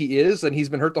seems like he is, and he's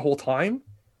been hurt the whole time.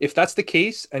 If that's the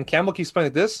case, and Campbell keeps playing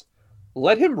like this,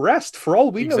 let him rest. For all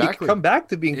we know, he could come back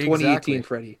to being 2018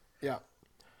 Freddie. Yeah,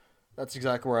 that's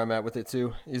exactly where I'm at with it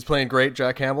too. He's playing great,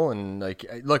 Jack Campbell, and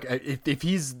look,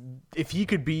 if he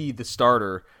could be the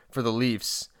starter for the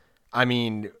Leafs, I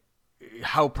mean,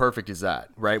 how perfect is that,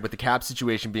 right? With the cap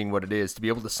situation being what it is, to be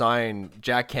able to sign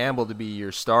Jack Campbell to be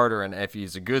your starter, and if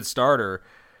he's a good starter,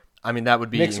 I mean, that would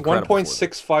be makes incredible.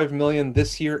 $1.65 million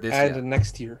this year and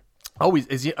next year. Oh,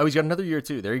 he's got another year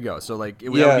too. There you go. So it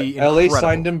would be LA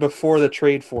signed him before the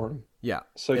trade for him. Yeah.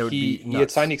 So he had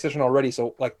signed the extension already.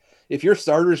 So if your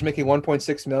starter is making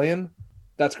 $1.6 million,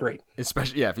 that's great.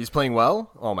 Especially if he's playing well.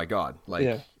 Oh my God!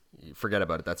 Forget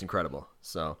about it. That's incredible.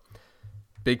 So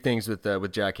big things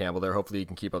with Jack Campbell there. Hopefully he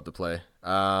can keep up the play.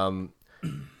 Toughness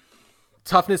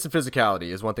and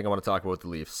physicality is one thing I want to talk about with the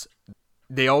Leafs.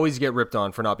 They always get ripped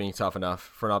on for not being tough enough,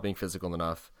 for not being physical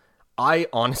enough. I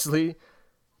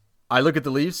look at the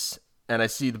Leafs and I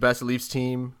see the best Leafs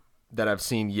team that I've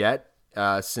seen yet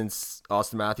since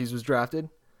Austin Matthews was drafted,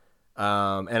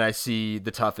 and I see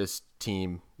the toughest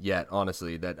team yet.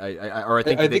 Honestly, I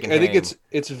think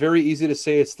it's very easy to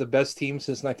say it's the best team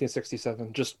since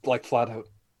 1967, just flat out.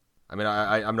 I mean,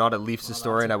 I'm not a Leafs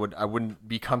historian. I wouldn't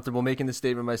be comfortable making this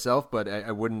statement myself, but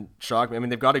I wouldn't shock me. I mean,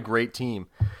 they've got a great team.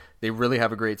 They really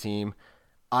have a great team.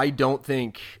 I don't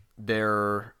think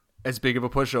they're as big of a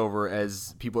pushover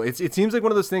as people. It seems like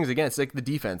one of those things, again, it's like the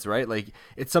defense, right? Like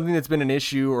it's something that's been an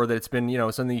issue, or that it's been,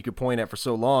 something you could point at for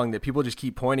so long that people just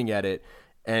keep pointing at it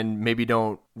and maybe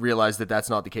don't realize that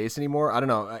that's not the case anymore. I don't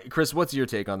know. Chris, what's your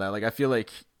take on that? I feel like...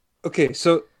 Okay,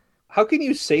 so how can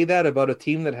you say that about a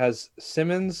team that has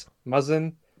Simmons,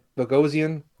 Muzzin,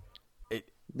 Bogosian?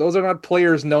 Those are not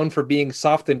players known for being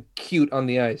soft and cute on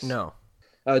the ice. No.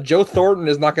 Joe Thornton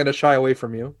is not going to shy away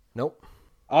from you. Nope.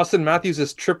 Austin Matthews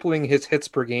is tripling his hits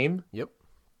per game. Yep.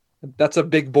 That's a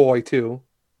big boy, too.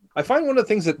 I find one of the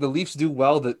things that the Leafs do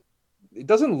well that it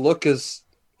doesn't look as,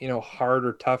 hard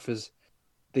or tough as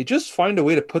they just find a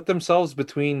way to put themselves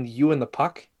between you and the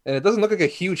puck. And it doesn't look like a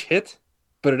huge hit,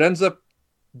 but it ends up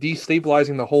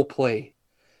destabilizing the whole play.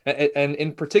 And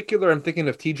in particular, I'm thinking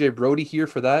of TJ Brody here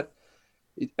for that.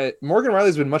 Morgan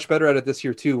Riley's been much better at it this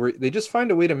year, too, where they just find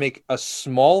a way to make a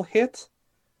small hit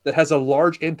that has a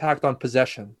large impact on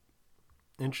possession.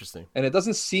 Interesting. And it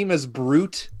doesn't seem as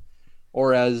brute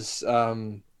or as, tough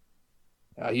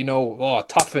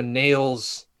and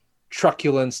nails,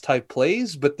 truculence type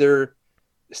plays, but they're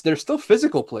still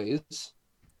physical plays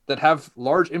that have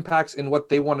large impacts in what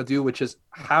they want to do, which is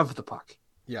have the puck.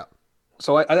 Yeah.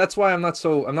 So that's why I'm not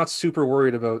super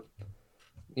worried about,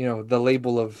 the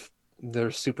label of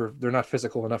they're not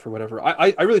physical enough or whatever.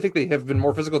 I really think they have been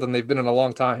more physical than they've been in a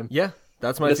long time. Yeah.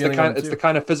 That's my feeling. It's the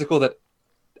kind of physical that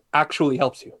actually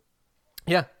helps you.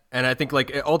 Yeah. And I think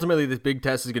ultimately the big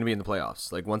test is going to be in the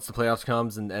playoffs. Once the playoffs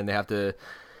comes and they have to,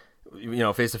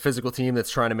 face a physical team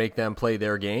that's trying to make them play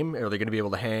their game, are they going to be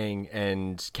able to hang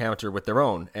and counter with their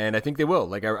own? And I think they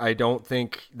will. I don't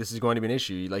think this is going to be an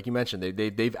issue. Like you mentioned,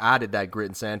 they've added that grit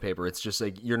and sandpaper. It's just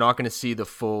you're not going to see the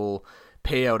full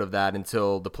payout of that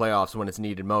until the playoffs, when it's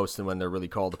needed most and when they're really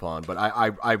called upon. But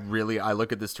I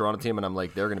look at this Toronto team and I'm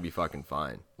like, they're going to be fucking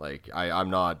fine. I'm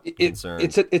not concerned.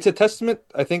 It's a testament,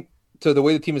 I think, to the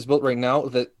way the team is built right now,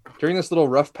 that during this little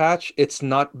rough patch, it's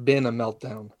not been a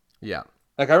meltdown. Yeah.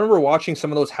 I remember watching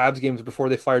some of those Habs games before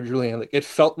they fired Julian. It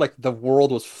felt like the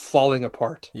world was falling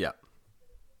apart. Yeah.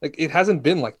 It hasn't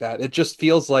been like that. It just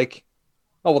feels like,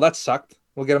 oh, well, that sucked.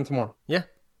 We'll get them tomorrow. Yeah.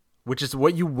 Which is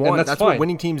what you want. That's what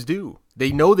winning teams do.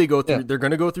 They know they're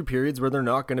going to go through periods where they're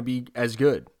not going to be as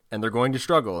good and they're going to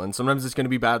struggle. And sometimes it's going to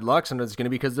be bad luck. Sometimes it's going to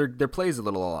be because their play is a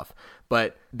little off,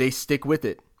 but they stick with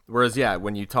it. Whereas,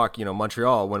 when you talk,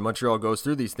 Montreal, when Montreal goes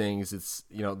through these things, it's,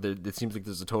 it seems like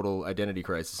there's a total identity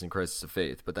crisis and crisis of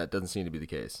faith, but that doesn't seem to be the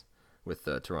case with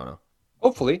Toronto.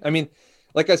 Hopefully. I mean,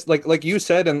 like you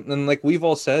said, and like we've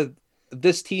all said,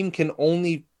 this team can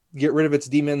only get rid of its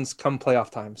demons come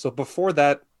playoff time. So before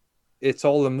that, it's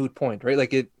all a moot point,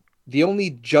 right? The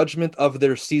only judgment of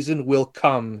their season will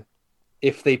come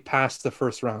if they pass the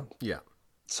first round. Yeah.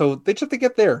 So they just have to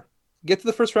get there. get to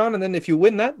the first round, and then if you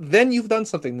win that, then you've done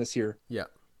something this year. Yeah.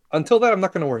 Until that, I'm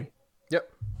not going to worry.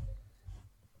 Yep.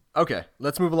 Okay,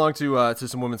 let's move along to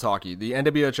some women's hockey. The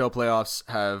NWHL playoffs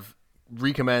have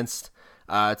recommenced.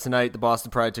 Tonight, the Boston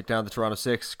Pride took down the Toronto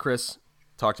Six. Chris,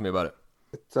 talk to me about it.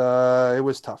 It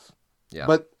was tough. Yeah.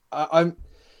 But I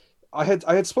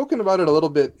had spoken about it a little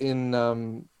bit in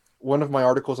one of my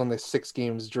articles on the 6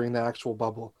 games during the actual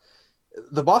bubble.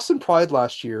 The Boston Pride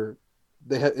last year,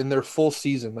 they had in their full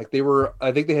season, like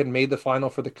I think they had made the final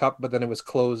for the cup, but then it was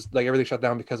closed, like everything shut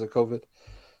down because of COVID.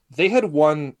 They had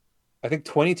won, I think,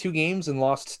 22 games and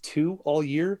lost 2 all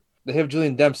year. They have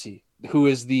Julian Dempsey, who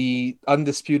is the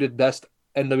undisputed best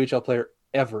NWHL player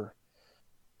ever.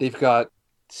 They've got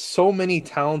so many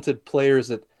talented players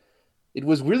that it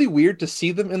was really weird to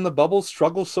see them in the bubble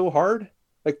struggle so hard.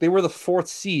 Like they were the 4th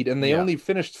seed and they only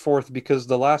finished 4th because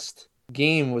the last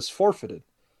game was forfeited.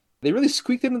 They really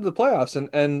squeaked into the playoffs.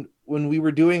 And when we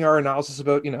were doing our analysis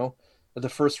about, the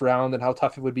first round and how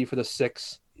tough it would be for the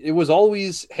 6, it was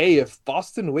always, hey, if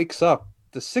Boston wakes up,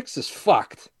 the 6 is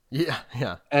fucked. Yeah,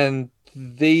 yeah. And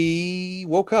they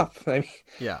woke up. I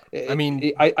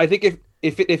think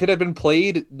if it had been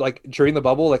played like during the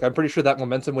bubble, like I'm pretty sure that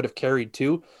momentum would have carried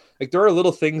too. Like there are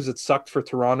little things that sucked for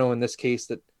Toronto in this case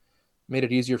that made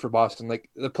it easier for Boston. Like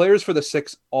the players for the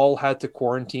 6 all had to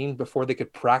quarantine before they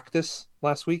could practice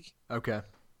last week. Okay.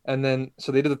 And then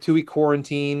so they did a 2-week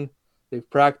quarantine. They've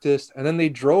practiced, and then they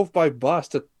drove by bus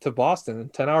to Boston, a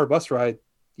 10-hour bus ride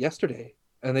yesterday,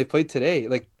 and they played today.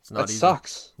 Like that easy.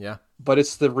 sucks. Yeah. But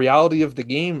it's the reality of the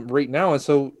game right now, and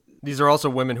so these are also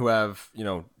women who have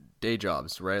day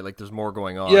jobs, right? Like there's more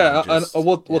going on. Yeah, and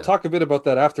we'll talk a bit about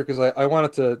that after because I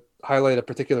wanted to highlight a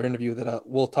particular interview that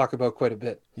we'll talk about quite a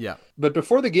bit. Yeah. But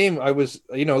before the game, I was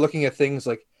looking at things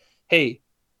like, hey,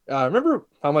 remember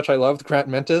how much I loved Grant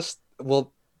Mentis?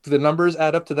 Well, the numbers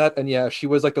add up to that, and yeah, she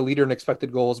was like the leader in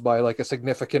expected goals by like a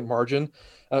significant margin.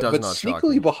 But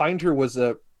sneakily behind her was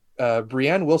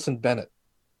Brianne Wilson Bennett,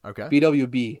 okay,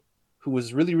 BWB, who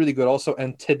was really, really good also.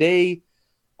 And today,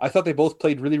 I thought they both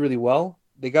played really, really well.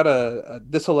 They got not a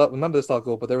disallowed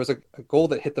goal, but there was a goal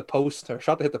that hit the post, or a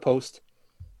shot that hit the post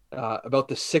about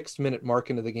the 6-minute mark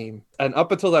into the game. And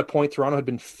up until that point, Toronto had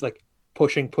been like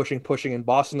pushing, and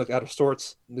Boston looked out of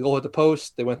sorts. The goal hit the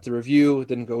post. They went to review,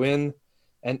 didn't go in.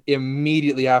 And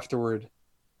immediately afterward,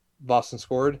 Boston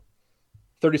scored.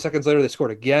 30 seconds later, they scored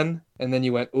again. And then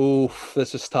you went, oof,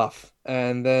 this is tough.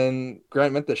 And then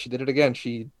Grant Mentis, she did it again.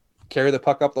 She carried the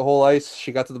puck up the whole ice.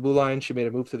 She got to the blue line. She made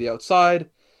a move to the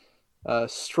outside.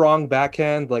 Strong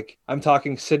backhand. Like, I'm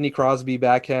talking Sidney Crosby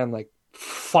backhand, like,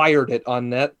 fired it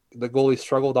on net. The goalie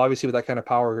struggled, obviously, with that kind of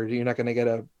power. You're not going to get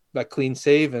a clean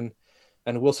save. And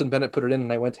Wilson Bennett put it in,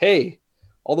 and I went, hey,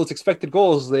 all those expected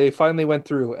goals, they finally went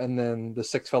through, and then the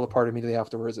 6 fell apart immediately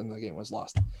afterwards, and the game was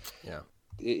lost. Yeah,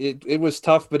 it was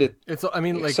tough, but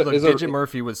Gidget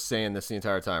Murphy was saying this the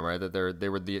entire time, right? That they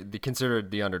were the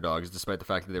considered the underdogs, despite the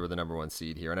fact that they were the number 1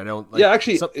 seed here. And I don't.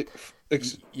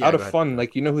 Out of fun,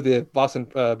 like who the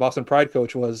Boston Pride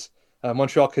coach was?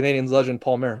 Montreal Canadiens legend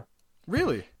Paul Mara.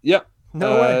 Really? Yeah.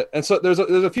 No way. And so there's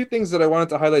a few things that I wanted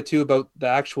to highlight too about the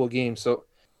actual game. So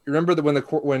you remember that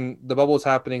when the bubble was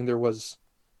happening, there was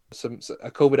a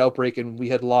COVID outbreak, and we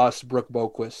had lost Brooke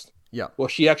Boquist. Yeah. Well,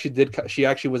 she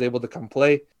actually was able to come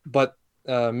play, but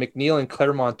McNeil and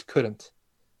Claremont couldn't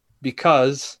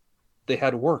because they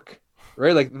had work,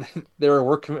 right? Like there were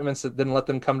work commitments that didn't let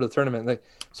them come to the tournament.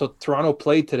 So Toronto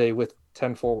played today with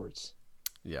 10 forwards.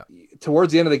 Yeah.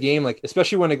 Towards the end of the game, like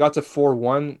especially when it got to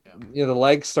 4-1, the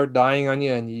legs start dying on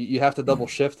you, and you have to double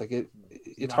shift. Like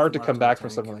it's hard to come back from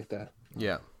something like that.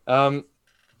 Yeah.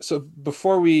 So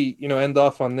before we, end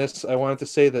off on this, I wanted to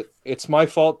say that it's my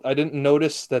fault. I didn't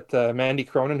notice that Mandy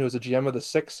Cronin, who was the GM of the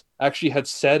 6, actually had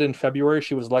said in February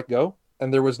she was let go,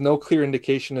 and there was no clear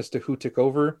indication as to who took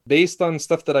over. Based on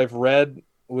stuff that I've read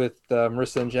with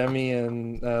Marissa Njemi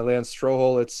and Lance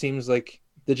Strohol, it seems like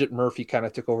Digit Murphy kind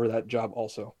of took over that job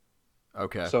also.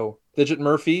 Okay. So Digit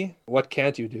Murphy, what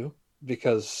can't you do?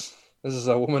 Because this is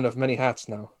a woman of many hats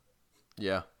now.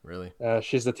 Yeah, really.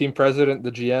 She's the team president,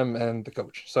 the GM, and the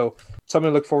coach. So something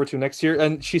to look forward to next year.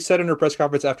 And she said in her press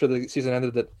conference after the season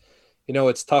ended that,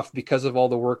 it's tough because of all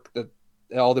the work that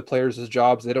all the players'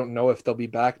 jobs. They don't know if they'll be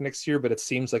back next year, but it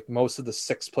seems like most of the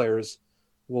 6 players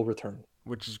will return.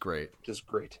 Which is great.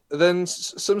 Then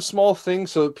some small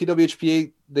things. So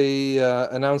PWHPA, they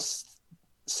announced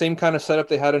same kind of setup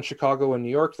they had in Chicago and New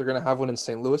York. They're going to have one in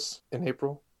St. Louis in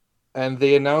April. And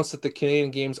they announced that the Canadian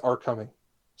games are coming.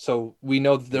 So we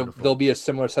know there'll be a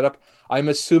similar setup. I'm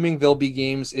assuming there'll be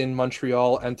games in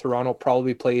Montreal and Toronto,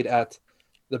 probably played at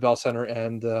the Bell Center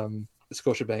and the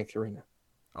Scotiabank Arena.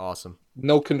 Awesome.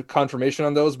 No confirmation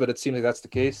on those, but it seems like that's the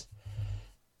case.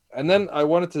 And then I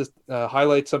wanted to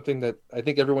highlight something that I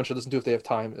think everyone should listen to if they have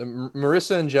time.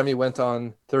 Marissa and Jemmy went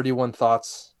on 31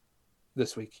 Thoughts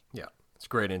this week. Yeah, it's a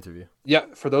great interview. Yeah,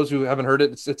 for those who haven't heard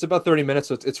it, it's about 30 minutes,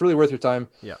 so it's really worth your time.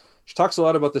 Yeah. She talks a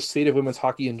lot about the state of women's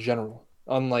hockey in general,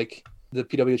 unlike the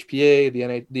PWHPA,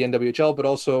 the NWHL, but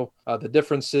also the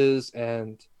differences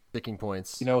and sticking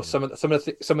points. Some of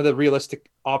the realistic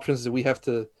options that we have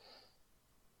to,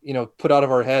 put out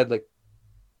of our head, like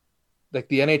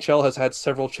the NHL has had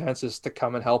several chances to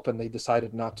come and help, and they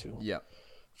decided not to. Yeah.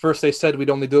 First, they said we'd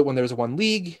only do it when there's one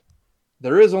league.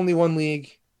 There is only one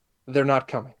league. They're not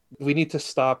coming. We need to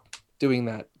stop doing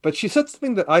that. But she said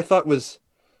something that I thought was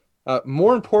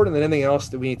more important than anything else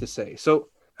that we need to say. So,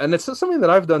 and it's something that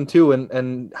I've done too.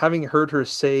 And having heard her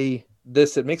say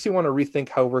this, it makes me want to rethink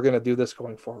how we're going to do this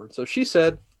going forward. So she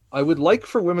said, I would like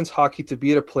for women's hockey to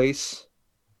be at a place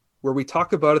where we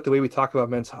talk about it the way we talk about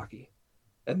men's hockey.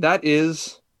 And that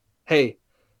is, hey,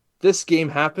 this game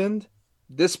happened.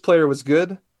 This player was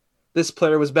good. This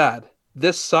player was bad.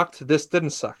 This sucked. This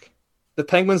didn't suck. The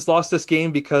Penguins lost this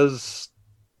game because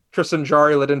Tristan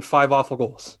Jarry let in 5 awful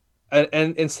goals.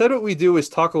 And instead what we do is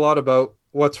talk a lot about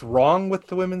what's wrong with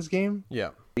the women's game. Yeah.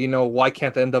 Why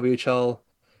can't the NWHL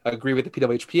agree with the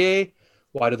PWHPA?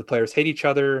 Why do the players hate each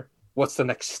other? What's the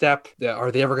next step?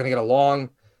 Are they ever going to get along?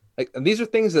 And these are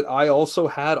things that I also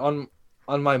had on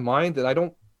my mind, that I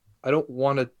don't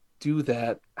want to do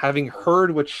that. Having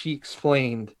heard what she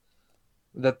explained,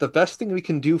 that the best thing we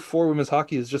can do for women's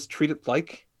hockey is just treat it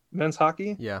like men's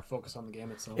hockey. Yeah. Focus on the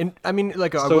game itself. And I mean,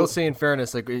 I will say in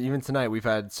fairness, even tonight we've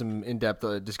had some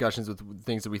in-depth discussions with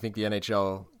things that we think the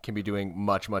NHL can be doing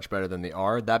much, much better than they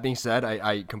are. That being said,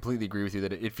 I completely agree with you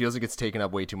that it feels like it's taken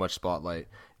up way too much spotlight.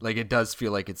 It does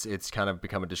feel like it's kind of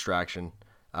become a distraction.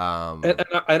 And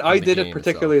I did it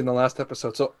particularly in the last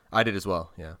episode. So I did as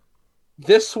well. Yeah.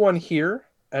 This one here,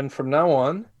 and from now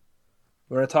on,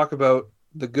 we're going to talk about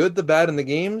the good, the bad in the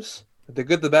games, the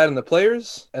good, the bad in the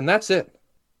players, and that's it.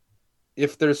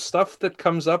 If there's stuff that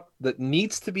comes up that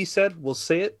needs to be said, we'll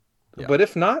say it. Yeah. But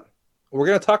if not, we're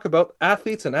going to talk about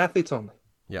athletes and athletes only.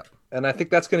 Yeah. And I think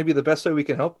that's going to be the best way we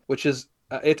can help, which is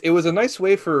it was a nice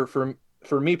way for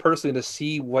me personally to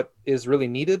see what is really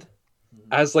needed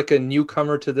as like a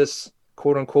newcomer to this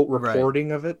quote unquote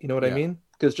reporting of it. You know what I mean?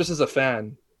 Because just as a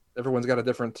fan, everyone's got a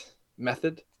different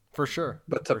method. For sure.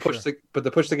 But to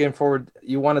push the game forward,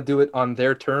 you want to do it on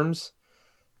their terms.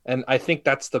 And I think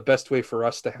that's the best way for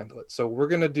us to handle it. So we're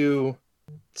going to do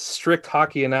strict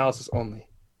hockey analysis only.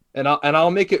 And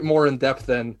I'll make it more in depth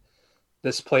than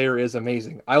this player is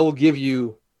amazing. I will give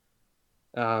you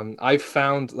I've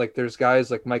found there's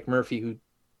guys like Mike Murphy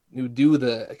who do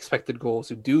the expected goals,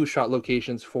 who do shot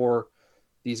locations for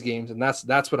these games, and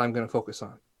that's what I'm going to focus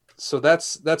on. So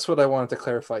that's what I wanted to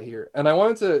clarify here. And I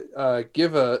wanted to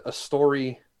give a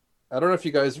story. I don't know if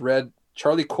you guys read,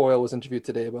 Charlie Coyle was interviewed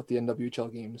today about the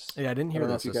NWHL games. Yeah, I didn't hear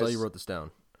this. I saw you wrote this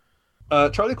down.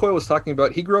 Charlie Coyle was talking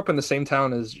about, he grew up in the same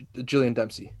town as Jillian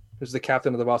Dempsey, who's the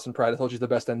captain of the Boston Pride. I told you, the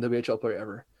best NWHL player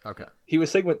ever. Okay. He was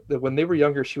saying when they were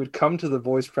younger, she would come to the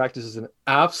boys' practices and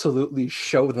absolutely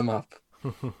show them up.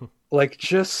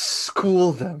 Just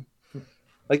school them.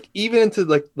 Even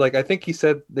into I think he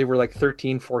said they were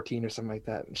 13, 14 or something like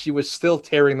that. And she was still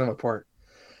tearing them apart.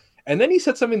 And then he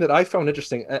said something that I found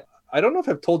interesting. I don't know if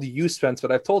I've told you, Spence,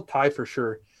 but I've told Ty for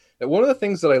sure, that one of the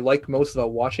things that I like most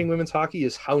about watching women's hockey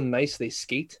is how nice they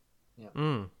skate. Yeah.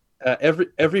 Mm.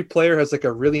 Every player has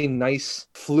a really nice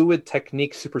fluid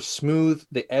technique, super smooth.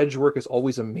 The edge work is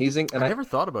always amazing. And I never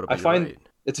thought about it. But I find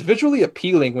it's visually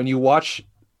appealing when you watch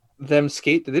them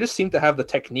skate. They just seem to have the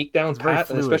technique down pat,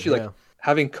 and especially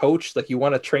having coached, you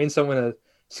want to train someone to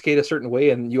skate a certain way,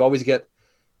 and you always get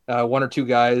one or two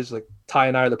guys. Like Ty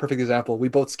and I are the perfect example. We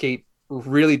both skate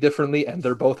really differently, and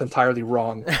they're both entirely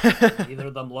wrong. Neither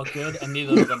of them look good, and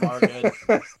neither of them are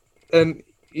good. And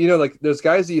there's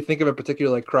guys that you think of in particular,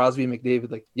 like Crosby,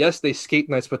 McDavid. Yes, they skate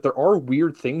nice, but there are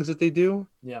weird things that they do.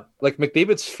 Yeah.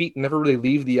 McDavid's feet never really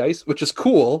leave the ice, which is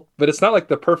cool, but it's not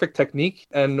the perfect technique.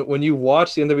 And when you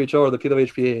watch the NWHL or the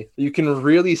PWHPA, you can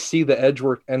really see the edge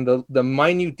work and the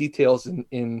minute details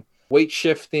in weight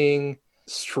shifting,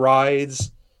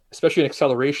 strides, especially in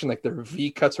acceleration. Their V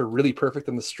cuts are really perfect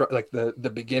in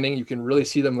the beginning. You can really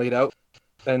see them laid out.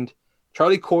 And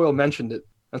Charlie Coyle mentioned it.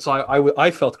 And so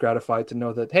I felt gratified to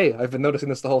know that, hey, I've been noticing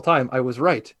this the whole time. I was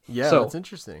right. Yeah, so, that's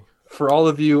interesting. For all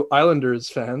of you Islanders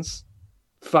fans,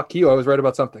 fuck you. I was right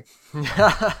about something.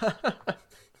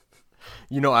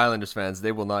 Islanders fans,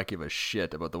 they will not give a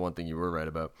shit about the one thing you were right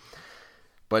about.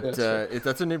 But That's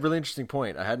that's a really interesting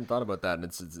point. I hadn't thought about that, and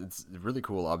it's a really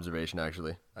cool observation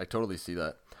actually. I totally see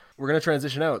that. We're gonna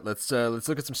transition out. Let's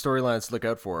look at some storylines to look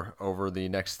out for over the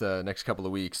next couple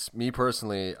of weeks. Me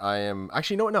personally, I am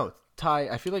actually no. Ty,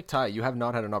 I feel like Ty, you have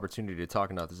not had an opportunity to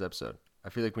talk about this episode. I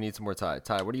feel like we need some more Ty.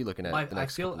 Ty, what are you looking at? I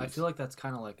feel like that's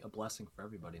kind of like a blessing for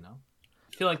everybody. No,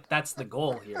 I feel like that's the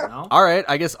goal here. No. All right,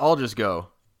 I guess I'll just go.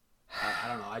 I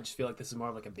don't know. I just feel like this is more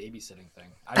of like a babysitting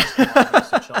thing. I just want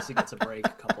so Chelsea gets a break a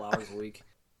couple hours a week.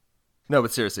 No,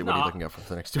 but seriously, what are you looking at for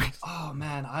the next 2 weeks? Oh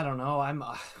man, I don't know.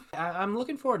 I'm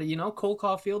looking forward to Cole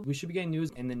Caulfield. We should be getting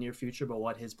news in the near future about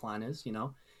what his plan is.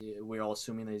 We're all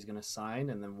assuming that he's going to sign,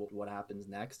 and then what happens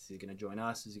next? Is he going to join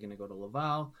us? Is he going to go to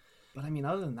Laval? But I mean,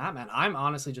 other than that, man, I'm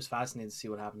honestly just fascinated to see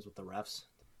what happens with the refs.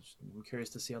 I'm curious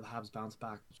to see how the Habs bounce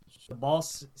back. The ball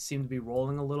seemed to be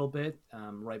rolling a little bit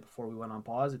right before we went on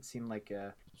pause. It seemed like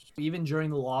even during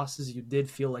the losses, you did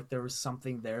feel like there was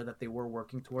something there that they were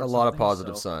working towards. A lot of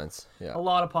positive signs. Yeah, a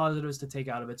lot of positives to take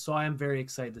out of it. So I am very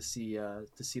excited to see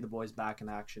the boys back in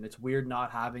action. It's weird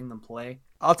not having them play.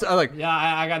 I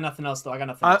got nothing else though.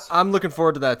 I'm looking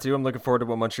forward to that too. I'm looking forward to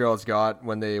what Montreal's got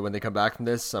when they come back from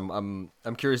this. I'm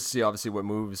curious to see obviously what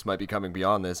moves might be coming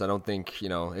beyond this. I don't think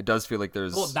it does feel like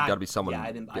there's got to be someone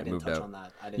getting moved out. On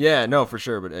that. No, for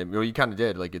sure. But you kind of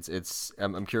did. Like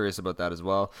I'm curious about that as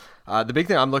well. The big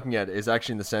thing I'm looking at is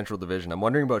actually in the Central Division. I'm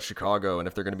wondering about Chicago and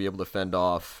if they're going to be able to fend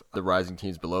off the rising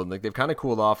teams below them. Like they've kind of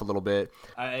cooled off a little bit.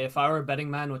 If I were a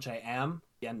betting man, which I am,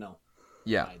 no.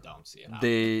 Yeah, I don't see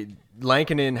it.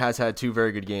 Lankinen has had 2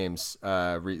 very good games,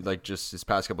 like just his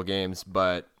past couple games,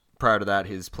 but prior to that,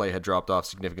 his play had dropped off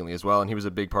significantly as well, and he was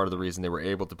a big part of the reason they were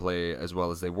able to play as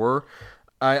well as they were.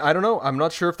 I don't know. I'm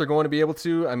not sure if they're going to be able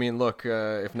to. I mean, look,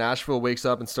 if Nashville wakes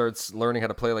up and starts learning how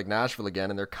to play like Nashville again,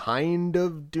 and they're kind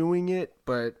of doing it,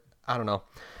 but I don't know.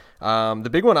 The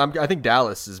big one, I think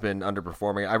Dallas has been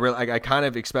underperforming. I kind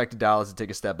of expected Dallas to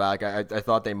take a step back. I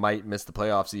thought they might miss the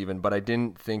playoffs even, but I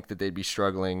didn't think that they'd be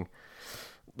struggling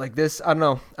like this. I don't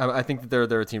know. I think that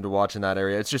they're a team to watch in that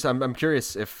area. It's just I'm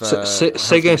curious if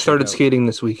Seguin started skating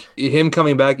this week. Him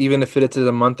coming back, even if it's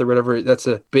a month or whatever, that's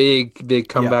a big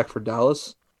comeback for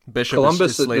Dallas. Bishop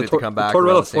Columbus is slated to come back. The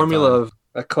Tortorella formula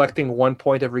of collecting 1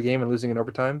 point every game and losing in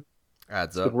overtime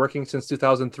adds up. It's been working since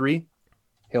 2003.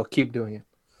 He'll keep doing it.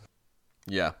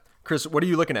 Yeah. Chris, what are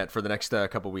you looking at for the next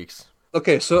couple weeks?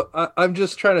 Okay, so I'm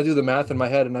just trying to do the math in my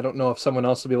head, and I don't know if someone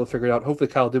else will be able to figure it out. Hopefully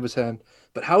Kyle Dubashan.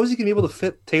 But how is he going to be able to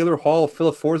fit Taylor Hall,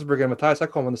 Philip Forsberg, and Matthias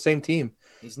Ekholm on the same team?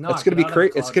 He's not. It's going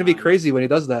to be crazy when he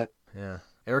does that. Yeah.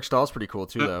 Eric Stahl's pretty cool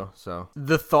too, though. So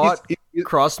the thought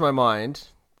crossed my mind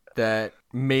that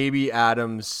maybe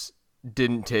Adams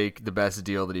didn't take the best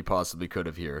deal that he possibly could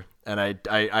have here, and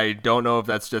I don't know if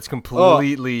that's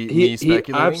completely me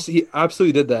speculating. He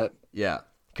absolutely did that. Yeah.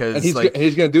 And he's going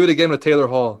to do it again with Taylor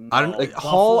Hall.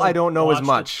 Hall, I don't know as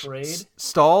much.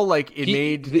 Stahl,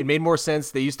 it made more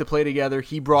sense. They used to play together.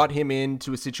 He brought him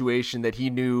into a situation that he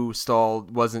knew Stahl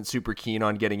wasn't super keen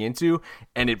on getting into,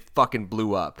 and it fucking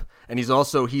blew up. And he's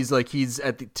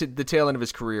at the tail end of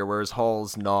his career, whereas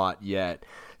Hall's not yet.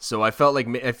 So I feel like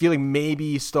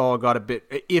maybe Stahl got a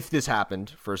bit. If this happened,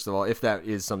 first of all, if that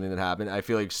is something that happened, I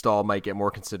feel like Stahl might get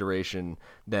more consideration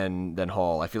than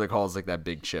Hall. I feel like Hall's like that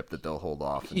big chip that they'll hold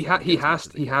off. He has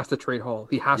to trade Hall.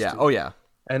 He has to. Oh yeah.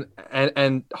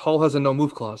 And Hall has a no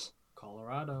move clause.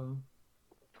 Colorado.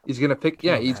 He's gonna pick.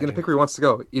 Yeah, he's gonna pick where he wants to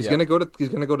go. He's gonna go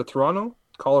to Toronto,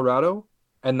 Colorado,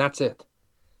 and that's it.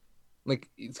 Like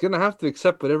he's gonna have to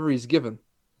accept whatever he's given.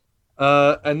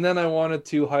 And then I wanted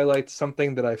to highlight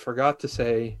something that I forgot to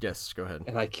say. Yes, go ahead.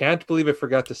 And I can't believe I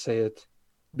forgot to say it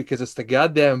because it's the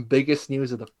goddamn biggest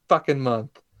news of the fucking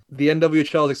month. The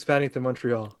NWHL is expanding to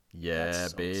Montreal. Yeah,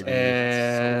 baby.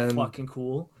 And so fucking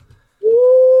cool.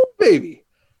 Ooh, baby.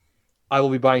 I will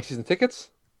be buying season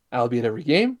tickets. I'll be at every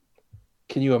game.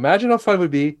 Can you imagine how fun it would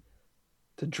be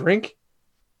to drink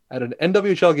at an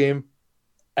NWHL game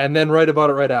and then write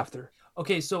about it right after?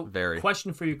 Okay, so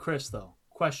question for you, Chris, though.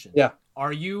 Question. Yeah.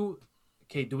 Are you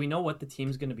okay? Do we know what the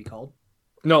team's going to be called?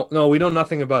 No, we know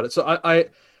nothing about it. So I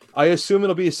assume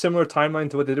it'll be a similar timeline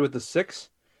to what they did with the Six,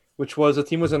 which was the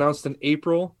team was announced in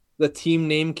April. The team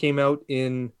name came out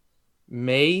in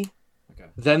May. Okay.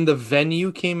 Then the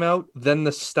venue came out. Then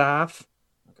the staff.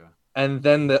 Okay. And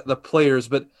then the players.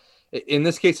 But in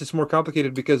this case, it's more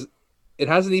complicated because it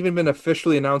hasn't even been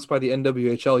officially announced by the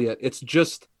NWHL yet. It's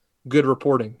just good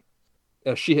reporting.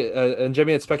 And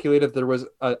Jemmy had speculated there was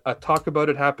a talk about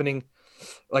it happening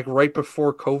like right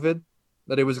before COVID,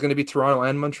 that it was going to be Toronto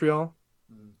and Montreal.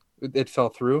 It fell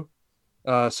through.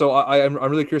 So I'm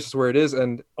really curious as to where it is.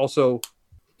 And also,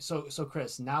 So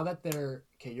Chris, now that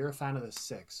you're a fan of the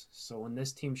Six. So when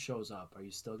this team shows up, are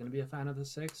you still going to be a fan of the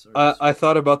Six? Or I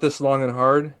thought about this long and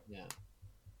hard, yeah.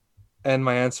 and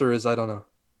my answer is I don't know.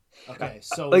 Okay,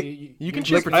 so like, you can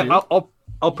cheer for two.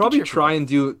 I'll probably cheer for try and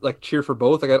do like cheer for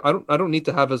both. Like I don't need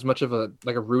to have as much of a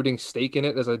rooting stake in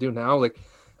it as I do now. Like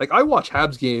I watch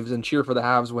Habs games and cheer for the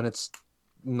Habs when it's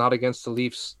not against the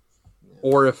Leafs,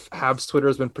 or if Habs Twitter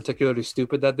has been particularly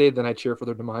stupid that day, then I cheer for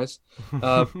their demise.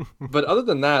 But other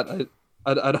than that,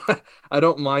 I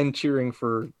don't mind cheering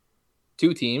for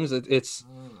two teams.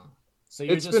 So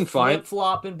you're it's just been fine.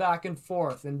 Flip-flopping back and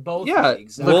forth in both Yeah,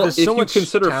 leagues. well, there's if so you much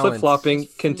consider talent. flip-flopping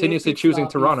continuously choosing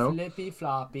Toronto,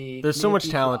 There's so much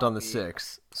talent on the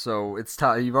Six, so it's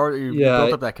tough. You've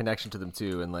built up that connection to them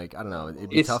too, and like I don't know, it'd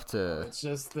be tough to. It's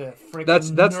just the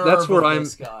freaking that's where I'm.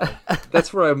 this guy.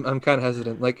 That's where I'm kind of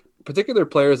hesitant. Like particular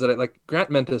players that I like. Grant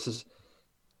Mentis is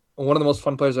one of the most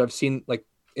fun players I've seen. Like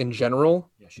in general.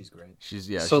 Yeah, she's great. So she's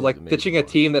like amazing ditching a for it.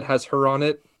 team that has her on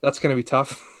it, that's gonna be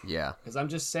tough. Yeah. Because I'm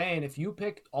just saying, if you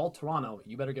pick all Toronto,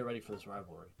 you better get ready for this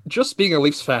rivalry. Just being a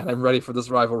Leafs fan, I'm ready for this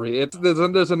rivalry.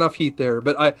 There's enough heat there,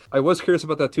 but I was curious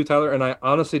about that too, Tyler, and I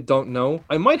honestly don't know.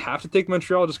 I might have to take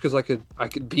Montreal just because I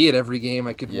could be at every game.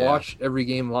 I could watch every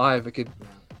game live. I could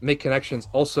make connections.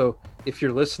 Also, if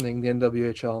you're listening, the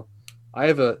NWHL, I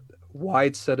have a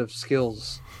wide set of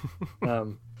skills.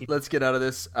 Let's get out of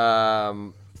this.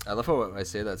 I love how I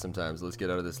say that sometimes. Let's get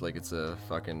out of this like it's a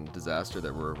fucking disaster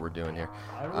that we're doing here.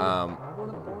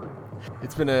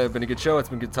 It's been a good show. It's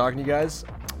been good talking to you guys.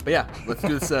 But yeah, let's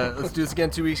do this. Let's do this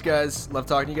again 2 weeks, guys. Love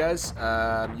talking to you guys.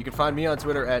 You can find me on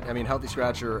Twitter at Healthy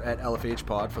Scratcher at LFH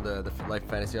Pod for the Life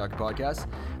Fantasy Hockey Podcast.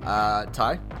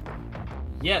 Ty.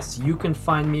 Yes, you can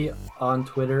find me on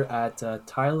Twitter at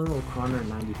Tyler O'Connor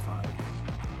 95.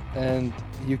 And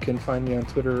you can find me on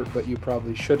Twitter, but you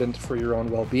probably shouldn't for your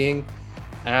own well-being,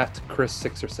 at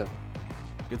Chris6or7.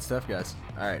 Good stuff, guys.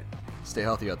 All right. Stay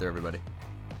healthy out there, everybody.